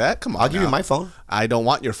 rules like that. Come on. I'll give you now. my phone, I don't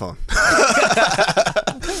want your phone.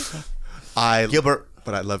 Gilbert.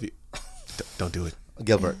 But I love you. Don't do it.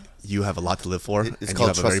 Gilbert. You have a lot to live for, and you called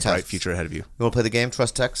have a very trust bright text. future ahead of you. You want to play the game?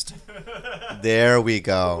 Trust text. There we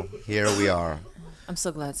go. Here we are. I'm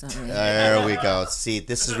so glad it's not me. There we go. See,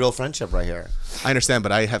 this is real friendship right here. I understand,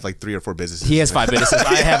 but I have like 3 or 4 businesses. He has 5 businesses.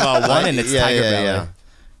 I have one, and it's TigerBelly.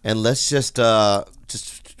 And let's just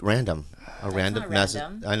random. A random not message.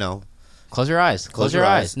 random. I know. Close your eyes. Close your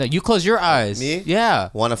eyes. No, you close your eyes. Me? Yeah.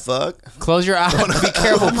 Wanna fuck? Close your eyes. Be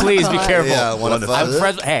careful, please. Be careful. Yeah, wanna fuck? I'm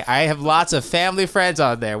friends. Hey, I have lots of family friends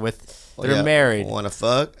on there that are married. Wanna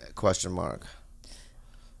fuck? Question mark.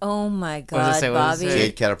 Oh my does it God, say? What does it Bobby.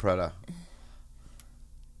 say? Jade Catapretta.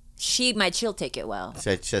 She'll take it well.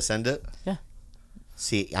 Should I send it? Yeah.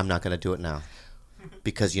 See, I'm not gonna do it now.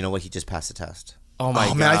 Because you know what? He just passed the test. Oh my Oh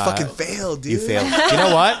god. man, I fucking failed, dude. You failed. You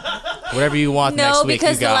know what? Whatever you want No, next week,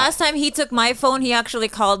 because you the got. last time he took my phone, he actually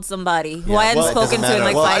called somebody who I hadn't Well, it doesn't spoken to in matter.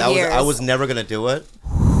 like Well, 5 years. I was never gonna do it.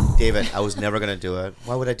 David, I was never gonna do it.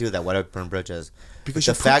 Why would I do that? Why would I burn bridges? Because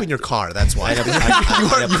The you poop fact- in your car. That's why. I know,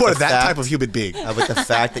 but you are the that fact- type of human being. But the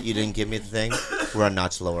fact that you didn't give me the thing, we're a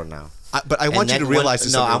notch lower now. But I want you to realize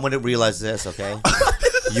this. No, I want to realize this, okay?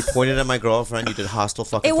 You pointed at my girlfriend. You did hostile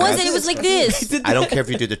fucking. It wasn't. text. It was like this. I don't care if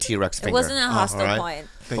you do the T-Rex finger. It wasn't a hostile alright? point.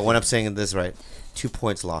 But when I'm saying this right, 2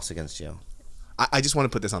 points lost against you. I just want to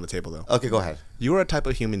put this on the table, though. Okay, go ahead. You are a type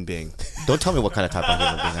of human being. Don't tell me what kind of type of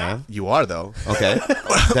human being I am. You are, though. Okay, Where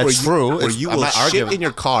that's you- true. Where you I'm will not shit arguing. in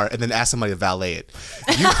your car and then ask somebody to valet it.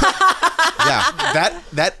 Yeah,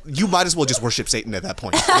 That you might as well just worship Satan at that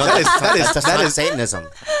point. that's that not is. Satanism.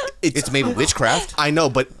 It's maybe witchcraft. I know,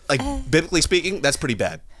 but like biblically speaking, that's pretty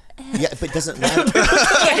bad. Yeah, but it doesn't matter.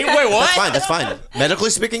 Wait, what? That's fine. That's fine. Medically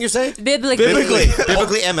speaking, you say? Biblically.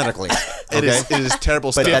 Biblically and medically. It is terrible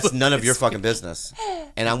But stuff. that's none of your fucking business.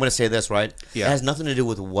 And I'm going to say this, right? Yeah. It has nothing to do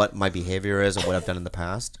with what my behavior is or what I've done in the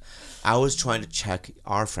past. I was trying to check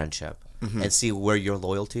our friendship and see where your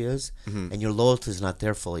loyalty is. And your loyalty is not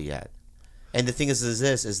there fully yet. And the thing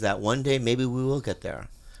is that one day maybe we will get there.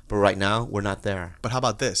 But right now, we're not there. But how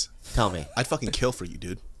about this? Tell me. I'd fucking kill for you,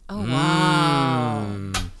 dude. Oh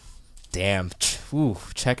wow. Damn. Ooh,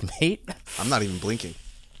 checkmate. I'm not even blinking.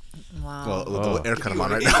 Wow. Well, with the air kind of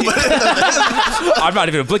on right now. But I'm not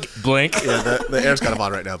even blink. yeah, the air's kind of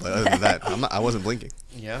on right now. But other than that, I wasn't blinking.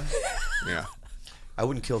 Yeah? Yeah. I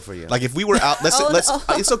wouldn't kill for you. Like if we were out, let's. Oh.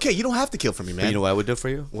 It's okay. You don't have to kill for me, man. You know what I would do for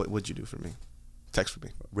you? What would you do for me? Text for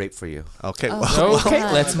me. Rape for you. Okay. Okay,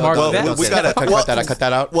 let's mark that. we gotta cut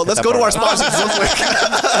that out. Well, let's go to our sponsors real quick.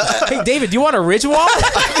 Hey, David, do you want a ritual?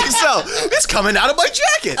 I think so. It's coming out of my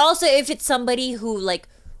jacket. Also, if it's somebody who like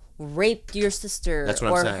raped your sister That's what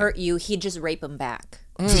I'm or saying. hurt you, he'd just rape him back.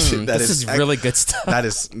 This is really good stuff. That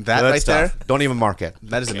is Good right stuff. there. Don't even mark it.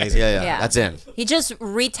 That is amazing. Yeah. Yeah. That's in. He just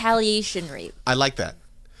retaliation rape. I like that.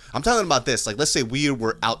 I'm talking about this. Like, let's say we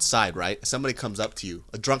were outside, right? Somebody comes up to you,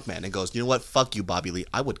 a drunk man, and goes, "You know what? Fuck you, Bobby Lee.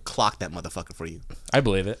 I would clock that motherfucker for you." I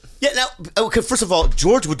believe it. Yeah, now, okay, first of all,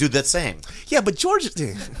 George would do that same. Yeah, but George. I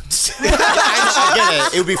get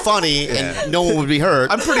it. It would be funny, and no one would be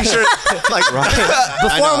hurt. I'm pretty sure. Like,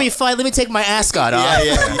 Before we fight, let me take my ascot off.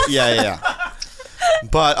 Yeah.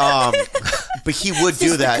 But he would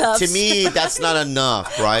do that. To Fisticuffs. me, that's not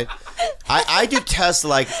enough, right? I do tests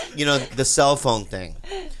like, the cell phone thing.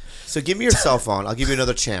 So give me your cell phone. I'll give you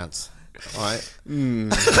another chance. All right?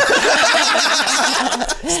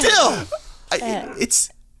 Still.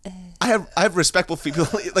 I have respectful people.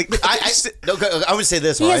 Like I would say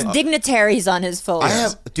this, He right? has dignitaries on his phone. I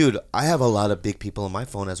have a lot of big people on my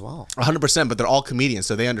phone as well. 100%, but they're all comedians,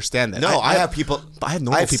 so they understand that. No, I have people. But I have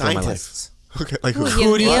normal people in my life. scientists. Okay, like who?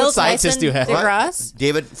 Who do you Neil scientists Tyson do you have? deGrasse?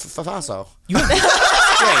 David Fasso. You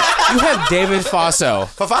have David Fasso.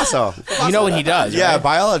 Fasso. You know what he does, Yeah, right?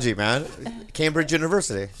 biology, man. Cambridge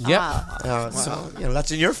University. Yep. So,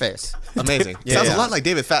 that's in your face. Amazing. Yeah, Sounds yeah. a lot like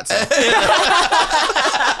David Fatso.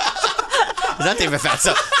 It's not David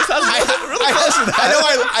Fasso.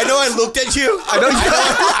 I know I looked at you. I know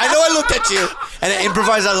I looked at you. And I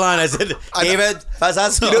improvised that line. I said, David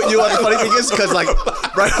Fasso. You know what the funny thing is? Because like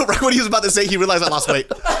right when he was about to say, he realized I lost weight.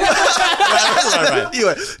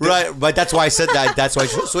 Right, but that's why I said that. That's why I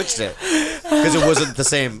switched it. Because it wasn't the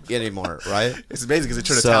same anymore, right? It's amazing because it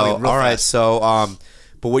turned So, Italian real all right, fast. so,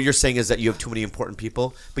 but what you're saying is that you have too many important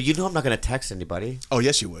people. But you know I'm not going to text anybody. Oh,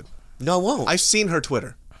 yes, you would. No, I won't. I've seen her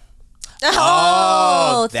Twitter.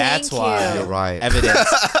 Oh, that's thank why. you. You're right. Evidence.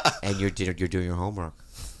 And you're doing your homework.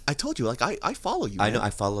 I told you, like I follow you. I man. know. I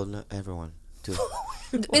follow everyone too.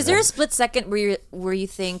 Is there a split second where you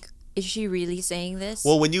think Is she really saying this?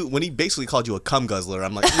 Well, when he basically called you a cum guzzler,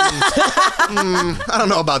 I'm like, I don't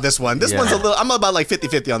know about this one. This one's a little. I'm about like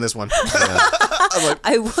 50-50 on this one.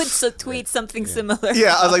 I would tweet something similar.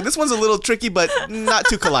 Yeah, I was like, this one's a little tricky, but not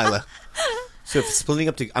too Khalyla. So if splitting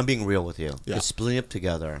up, I'm being real with you. Yeah. If splitting up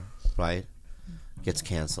together, right, gets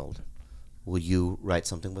canceled, will you write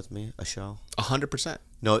something with me? A show? 100%.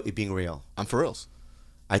 No, it being real. I'm for reals.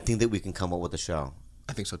 I think that we can come up with a show.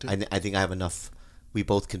 I think so too. I think I have enough. We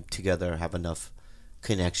both can together have enough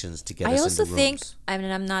connections to get I us also into think, rooms. I mean,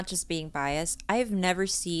 I'm not just being biased. I've never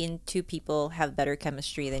seen two people have better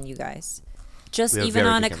chemistry than you guys. Just We have even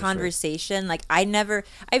very on good a chemistry. conversation, like I've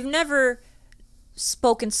never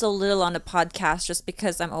spoken so little on a podcast just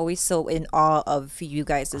because I'm always so in awe of you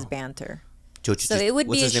guys' banter. So it would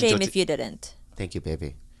be a shame if you didn't. Thank you,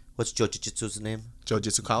 baby. What's Joe Jiu-Jitsu's name? Joe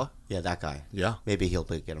Jitsukala? Yeah, that guy. Yeah. Maybe he'll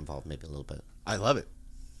get involved, maybe a little bit. I love it.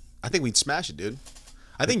 I think we'd smash it, dude.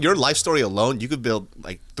 I think your life story alone, you could build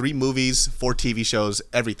like 3 movies, 4 TV shows,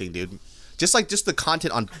 everything, dude. Just the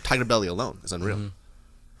content on TigerBelly alone is unreal.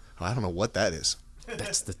 Oh, I don't know what that is.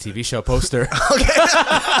 That's the TV show poster.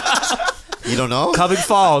 You don't know? Coming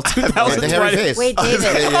fall, Yeah, the hairy 2020. face. Wait, David.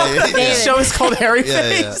 The David. show is called Harry Yeah,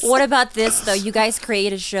 Face. yeah. What about this though? You guys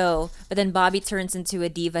create a show, but then Bobby turns into a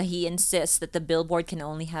diva. He insists that the billboard can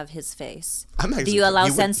only have his face. I'm Do actually- you allow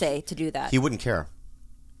you would- Sensei to do that? He wouldn't care.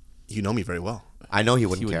 You know me very well. I know he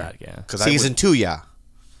wouldn't He would care. not, yeah. 'Cause I Season would- 2, yeah.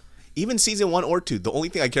 Even season 1 or 2, the only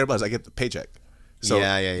thing I care about is I get the paycheck. So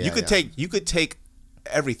Yeah, you could take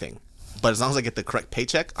everything, but as long as I get the correct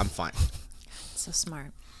paycheck, I'm fine. So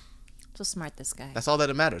smart. So smart, this guy. That's all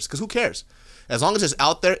that matters. Because who cares? As long as it's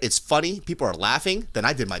out there, it's funny, people are laughing, then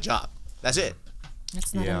I did my job. That's it.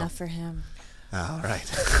 That's not Yeah. enough for him. All right.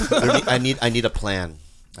 I need a plan.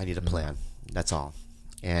 I need a plan. That's all.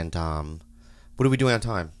 And what are we doing on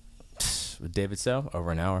time? With David So,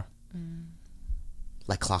 over an hour.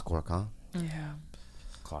 Like clockwork, huh? Yeah.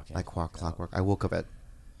 Clock in. Like clockwork. I woke up at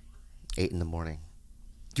 8 in the morning.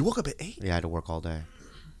 You woke up at 8? Yeah, I had to work all day.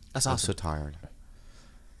 That's I was so awesome. tired.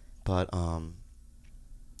 But I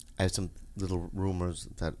have some little rumors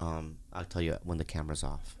that I'll tell you when the camera's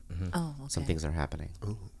off. Oh, okay. Some things are happening.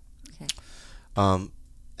 Okay.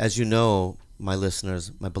 As you know, my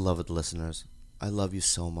listeners, my beloved listeners, I love you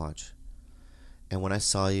so much. And when I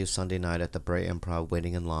saw you Sunday night at the Bray Improv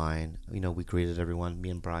waiting in line, you know, we greeted everyone, me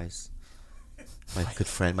and Bryce. My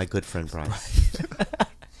good friend Bryce.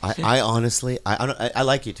 I honestly, I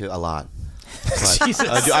like you too a lot. But Jesus,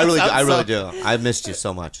 I really do. I missed you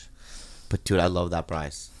so much. But dude, I love that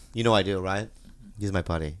Bryce. You know I do, right? He's my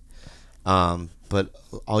buddy. But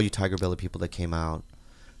all you TigerBelly people that came out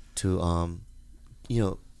to, you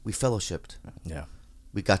know, we fellowshipped. Yeah.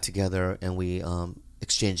 We got together and we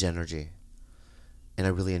exchanged energy. And I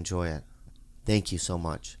really enjoy it. Thank you so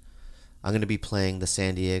much. I'm going to be playing the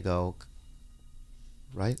San Diego,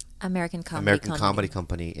 right? American Comedy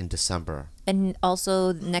Company in December. And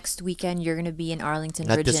also next weekend you're gonna be in Arlington,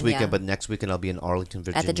 Not Virginia. this weekend, but next weekend I'll be in Arlington,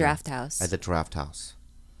 Virginia. at the Draft House. At the Draft House.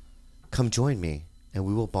 Come join me, and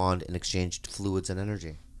we will bond and exchange fluids and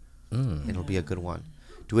energy. And it'll be a good one.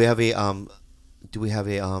 Do we have a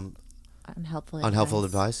unhelpful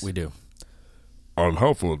advice? We do.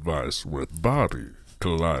 Unhelpful advice with Bobby,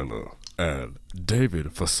 Khalyla, and David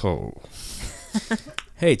Fasso.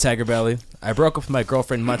 Hey, TigerBelly. I broke up with my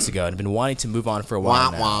girlfriend months ago and have been wanting to move on for a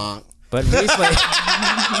while Wah, now. wah. But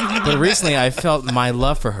recently I felt my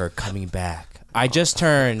love for her coming back. I just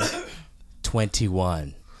turned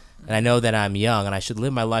 21. And I know that I'm young and I should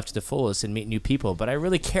live my life to the fullest and meet new people, but I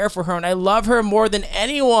really care for her and I love her more than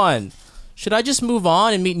anyone. Should I just move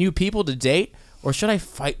on and meet new people to date, or should I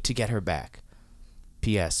fight to get her back?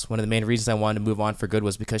 P.S. One of the main reasons I wanted to move on for good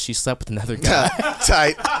was because she slept with another guy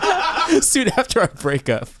Tight. soon after our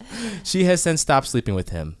breakup. She has since stopped sleeping with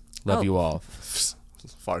him. Love you all. As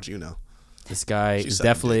far as you know. This guy She's is sucking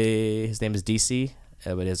definitely, his name is DC,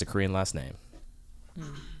 but he has a Korean last name.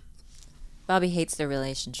 Bobby hates the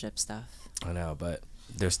relationship stuff. I know, but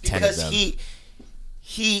there's 10 of Because them.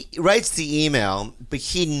 he writes the email, but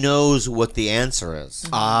he knows what the answer is.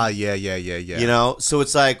 Ah, yeah. You know, so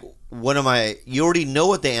it's like, you already know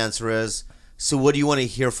what the answer is, so what do you want to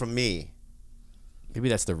hear from me? Maybe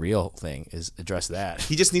that's the real thing, is address that.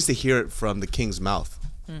 He just needs to hear it from the king's mouth.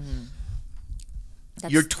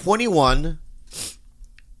 That's, You're 21,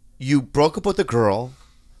 you broke up with a girl.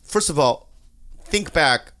 First of all, think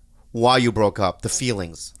back why you broke up, the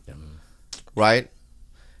feelings, right?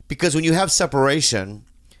 Because when you have separation,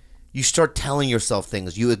 you start telling yourself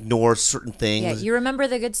things. You ignore certain things. Yeah, you remember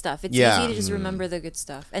the good stuff. It's Yeah. easy to just remember the good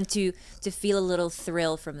stuff and to feel a little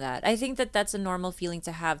thrill from that. I think that that's a normal feeling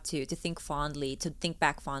to have too, to think fondly, to think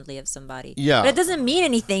back fondly of somebody. Yeah. But it doesn't mean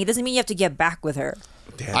anything. It doesn't mean you have to get back with her.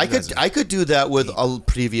 Damn, I could do that with a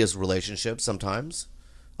previous relationship sometimes.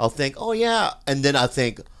 I'll think, oh yeah, and then I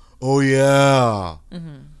think, oh yeah,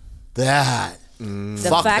 that. The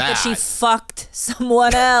Fuck fact that that. she fucked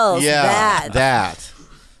someone else. Yeah, That.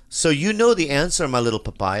 So you know the answer, my little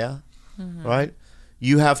papaya, right?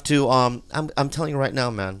 You have to. I'm telling you right now,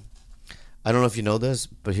 man. I don't know if you know this,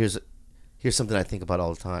 but here's something I think about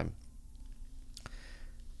all the time.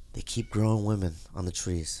 They keep growing women on the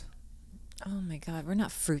trees. Oh my God, we're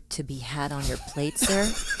not fruit to be had on your plate,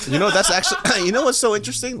 sir. You know, that's actually. You know what's so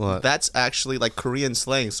interesting? What? That's actually like Korean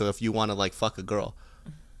slang. So if you want to like fuck a girl,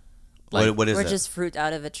 Like, what is We're that? just fruit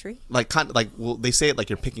out of a tree. like kind of like well, they say it like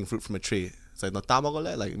you're picking fruit from a tree. It's like no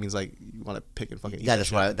tamogole. Like it means like you want to pick and fucking eat. Yeah, that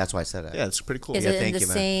shit. that's why I said it. Yeah, it's pretty cool. Is Yeah, it in thank the you,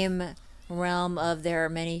 man. same realm of there are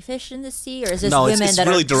many fish in the sea, or is this No, women it's that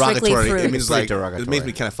really are strictly derogatory. fruit? It means pretty like derogatory. it makes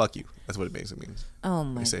me kind of fuck you. That's what it makes. It means. Oh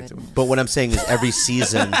my They say it to goodness. But what I'm saying is every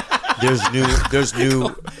season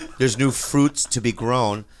there's new fruits to be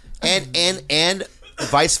grown, and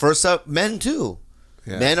vice versa, men too.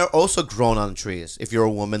 Yeah. Men are also grown on trees. If you're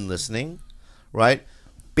a woman listening, right?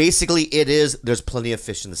 Basically, there's plenty of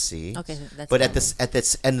fish in the sea. Okay, that's but valid. at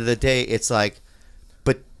this end of the day, it's like,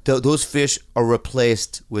 but those fish are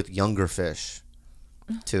replaced with younger fish,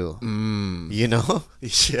 too. You know,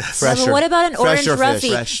 Yes. Yeah, fresher. but what about an orange fresher fish.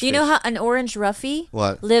 ruffy? Fresh Do you know fish. how an orange ruffy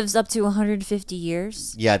What? lives up to 150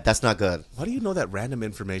 years? Yeah, that's not good. Why do you know that random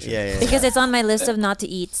information? Yeah. Because it's on my list of not to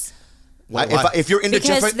eats. Why? If you're into Because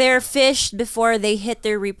different, they're fished before they hit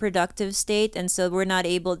their reproductive state, and so they're not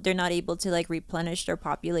able to like replenish their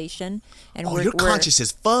population. And Oh, we're you're conscious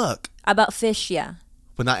as fuck. about fish, yeah.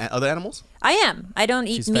 But not other animals? I am. I don't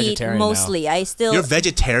eat She's meat vegetarian now. mostly. I still. You're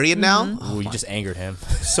vegetarian now? Ooh, you just angered him.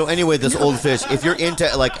 so anyway, this old fish. If you're into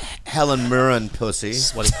like Helen Mirren pussy,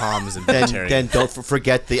 Sweaty palms and then vegetarian. don't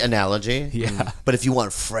forget the analogy. Yeah. But if you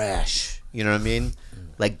want fresh, you know what I mean,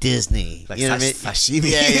 like Disney, Like you know what I mean?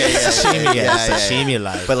 sashimi. Yeah. Sashimi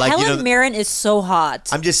life. But like Helen you know, Mirren is so hot.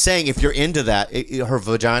 I'm just saying, if you're into that, her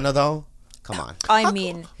vagina though, come on. I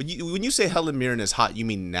mean, When you say Helen Mirren is hot, you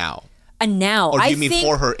mean now? and now Or do I you mean think,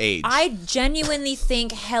 for her age? I genuinely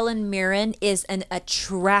think Helen Mirren is an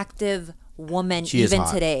attractive woman She is even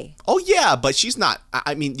hot. today. Oh yeah, but she's not.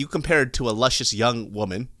 I mean, you compare her to a luscious young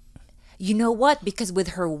woman. You know what? Because with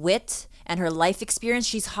her wit and her life experience,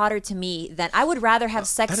 she's hotter to me than I would rather have That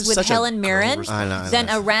sex is with such a Helen girl Mirren response. I know. than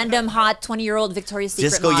a random hot 20-year-old Victoria's Secret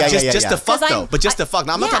Just go, model. yeah. Just to fuck 'Cause though. I'm- But just to fuck.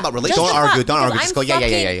 Now I'm not Yeah, talking about just relationship. to Don't argue, fuck, don't because argue,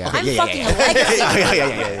 just go, yeah. I'm fucking a legacy.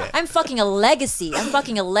 yeah. I'm fucking a legacy. I'm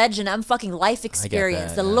fucking a legend. I'm fucking life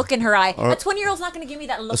experience. that, The yeah. look in her eye. A 20-year-old's not going to give me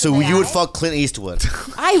that look So in the you would eye. fuck Clint Eastwood?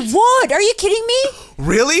 I would. Are you kidding me?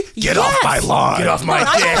 Really? Get off Yes. my lawn. Get off my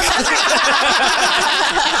dick.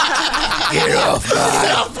 Get off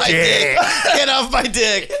my dick! Get off my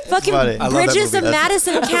dick! Fucking funny. I love that Bridges of movie.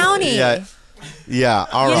 Madison County. Yeah.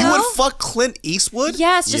 All right. You You know? would fuck Clint Eastwood?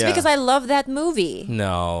 Yes, just Yeah. because I love that movie.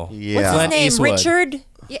 No. Yeah. What's his Clint name? Eastwood. Richard?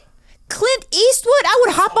 Yeah. Clint Eastwood? I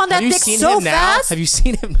would hop on that Have you dick seen so him now? fast. Have you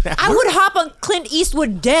seen him now? I would hop on Clint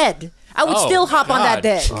Eastwood dead. I would Oh, still hop on that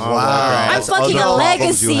God. dick. Wow. I'm fucking a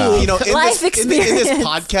legacy. You know, in Life this, in this experience.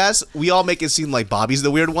 podcast, we all make it seem like Bobby's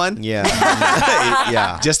the weird one. Yeah.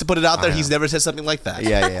 Yeah. Just to put it out there, he's never said something like that.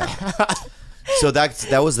 Yeah. So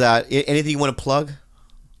that was that. Anything you want to plug?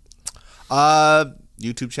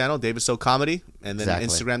 YouTube channel, David So Comedy, and then Exactly.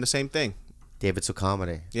 Instagram, the same thing. David So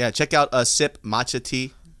Comedy. Yeah, check out Sip Matcha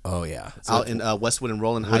Tea Oh, yeah. out in Westwood and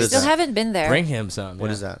Roland What Heights. is Still that? haven't been there. Bring him some. What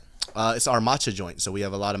yeah. is that? It's our matcha joint, so we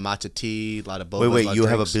have a lot of matcha tea, a lot of boba. Wait. You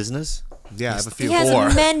have a business? Yeah, I have a few. He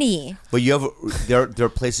has many. But you have there are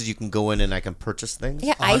places you can go in and I can purchase things.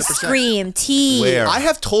 Yeah, ice 100%. cream, tea. Where? I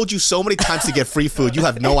have told you so many times to get free food. You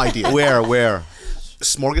have no idea. Where?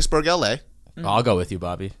 Smorgasburg, LA. I'll go with you,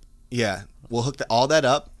 Bobby. Yeah, we'll hook all that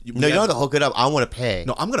up. No, you don't have to hook it up. I want to pay.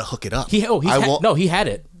 No, I'm gonna hook it up. He I won't- no, he had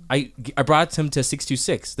it. I brought him to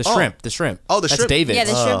 626. The shrimp. The shrimp. Oh, the That's shrimp. David. Yeah,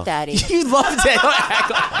 the shrimp daddy. You loved it.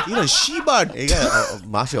 이런 씨발. 이게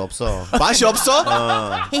맛이 없어. 맛이 없어?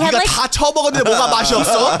 He had 네가 like 다 처먹었는데 뭐가 맛이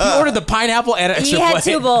없어? He ordered the pineapple and an he extra had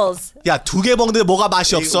plate. 2 bowls. 야, 2개 먹는데 뭐가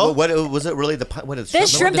맛이 없어? What was it really? What is The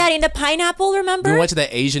shrimp daddy and the pineapple, We remember? went to the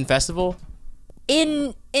Asian festival.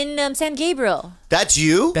 In San Gabriel. That's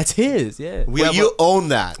you. That's his. Yeah. Well, you own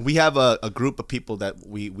that. We have a group of people that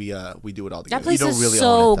we do it all together. That place you don't is really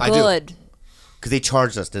so own it. I do. good. Because they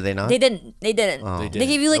charged us, did they not? They didn't. They didn't. Oh. They They did.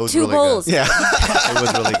 gave you It like was 2 really bowls. Yeah. It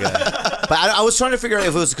was really good. But I was trying to figure out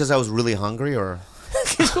if it was because I was really hungry or.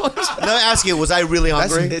 No, ask you, was I really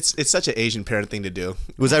hungry? It's such an Asian parent thing to do.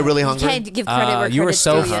 Was I really You hungry? can't give credit where You were credit's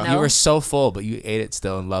so due, you know? you were so full, but you ate it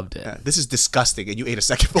still and loved it. Yeah, this is disgusting, and you ate a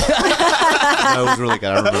second bowl. No, it was really good.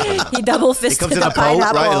 I remember that. He double It fisted comes in the a boat,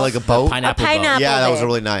 pineapple. right? Like a boat. Pineapple. pineapple. Yeah, that was there.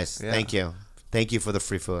 really nice. Yeah. Thank you for the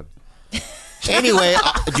free food. Anyway,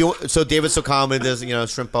 so David's so common. There's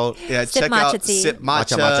shrimp boat. Yeah, Sip check matcha out tea. Sip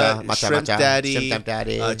Matcha, Matcha, Shrimp matcha, Daddy, Shrimp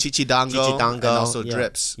Daddy, Chichidango, and also yeah.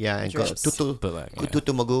 Drips. Yeah, and go Drips. tutu, But like, yeah.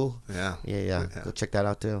 tutu magu. Yeah. Yeah. Go check that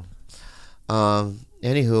out too.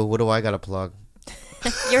 Anywho, what do I got to plug?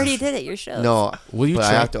 You already did it. Your show. No, Will you but I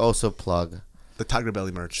check- have to also plug The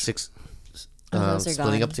TigerBelly merch. six. those are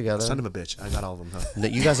Splitting gone. up together. Son of a bitch. I got all of them. Huh? No,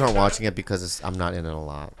 you guys aren't watching it because I'm not in it a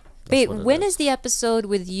lot. That's Wait, what it when is the episode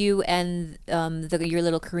with you and your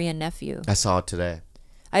little Korean nephew? I saw it today.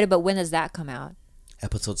 I know, but when does that come out?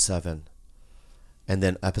 Episode 7, and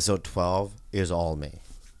then episode 12 is all me.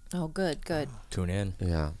 Oh, good. Tune in.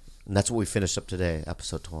 Yeah, and that's what we finished up today,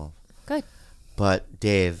 episode 12. Good. But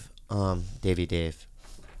Dave, Davey,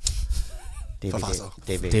 Fasso.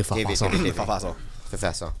 Fasso.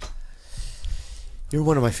 Fasso. You're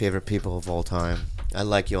one of my favorite people of all time. I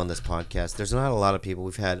like you on this podcast. There's not a lot of people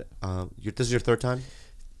we've had. This is your 3rd time?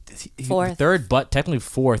 4th. 3rd, but technically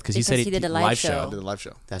 4th because he said Because he did a live show. I did a live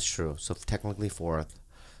show. That's true. So technically 4th.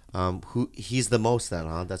 He's the most then,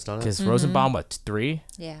 huh? That's done it? Because Rosenbaum, what, 3?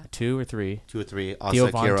 Yeah. 2 or 3? 2 or 3. Theo Also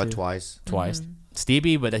Von, Kira 2. twice. Twice.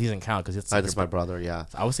 Stevie, but he doesn't count because it's. That's my brother, yeah.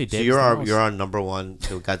 I would say So Dave's you're the most. our number one,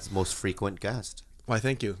 the guy's most frequent guest. Why,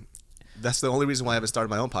 thank you. That's the only reason why I haven't started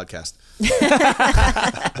my own podcast.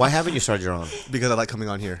 Why haven't you started your own? Because I like coming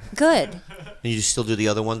on here. Good. And you still do the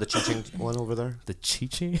other one, the Chiching one over there? The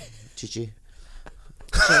Chichi? Chichi?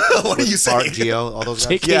 What are you Art, saying? Gio, all those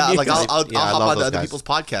guys? Chicken. Yeah, like I'll Yeah, I hop love on those other guys. people's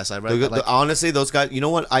podcasts. I read. Honestly, those guys, you know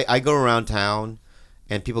what? I go around town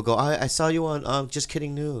and people go, I saw you on Just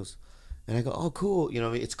Kidding News. And I go, oh, cool.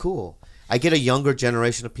 It's cool. I get a younger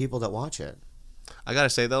generation of people that watch it. I gotta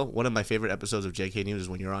say though, one of my favorite episodes of JK News is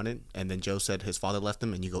when you're on it, and then Joe said his father left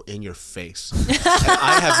him, and you go in your face. And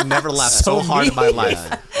I have never laughed so hard in my life.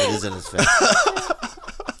 Yeah, it is in his face.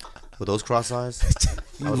 With those cross eyes,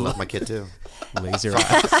 I would love my kid too. Laser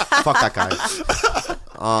eye. Fuck that guy.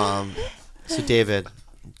 So David,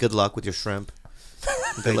 good luck with your shrimp.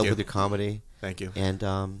 Good luck you. with your comedy. Thank you. And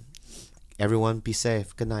everyone, be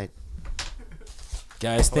safe. Good night.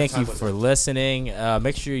 Guys, thank you for listening.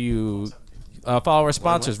 Make sure you follow our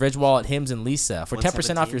sponsors, Ridge Wallet, Hims, and Lisa. For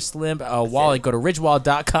 10% off your slim wallet, go to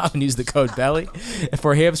ridgewallet.com and use the code BELLY. And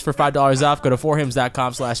for Hims, for $5 off, go to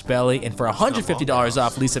forhims.com/belly. And for $150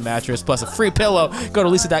 off Lisa mattress plus a free pillow, go to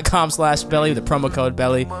lisa.com/belly with the promo code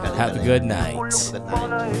BELLY. Have a good night. Good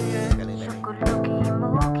night. Syukulugi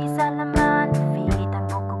mo, kisalaman, feed ang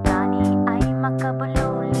bukugani ay makabuli.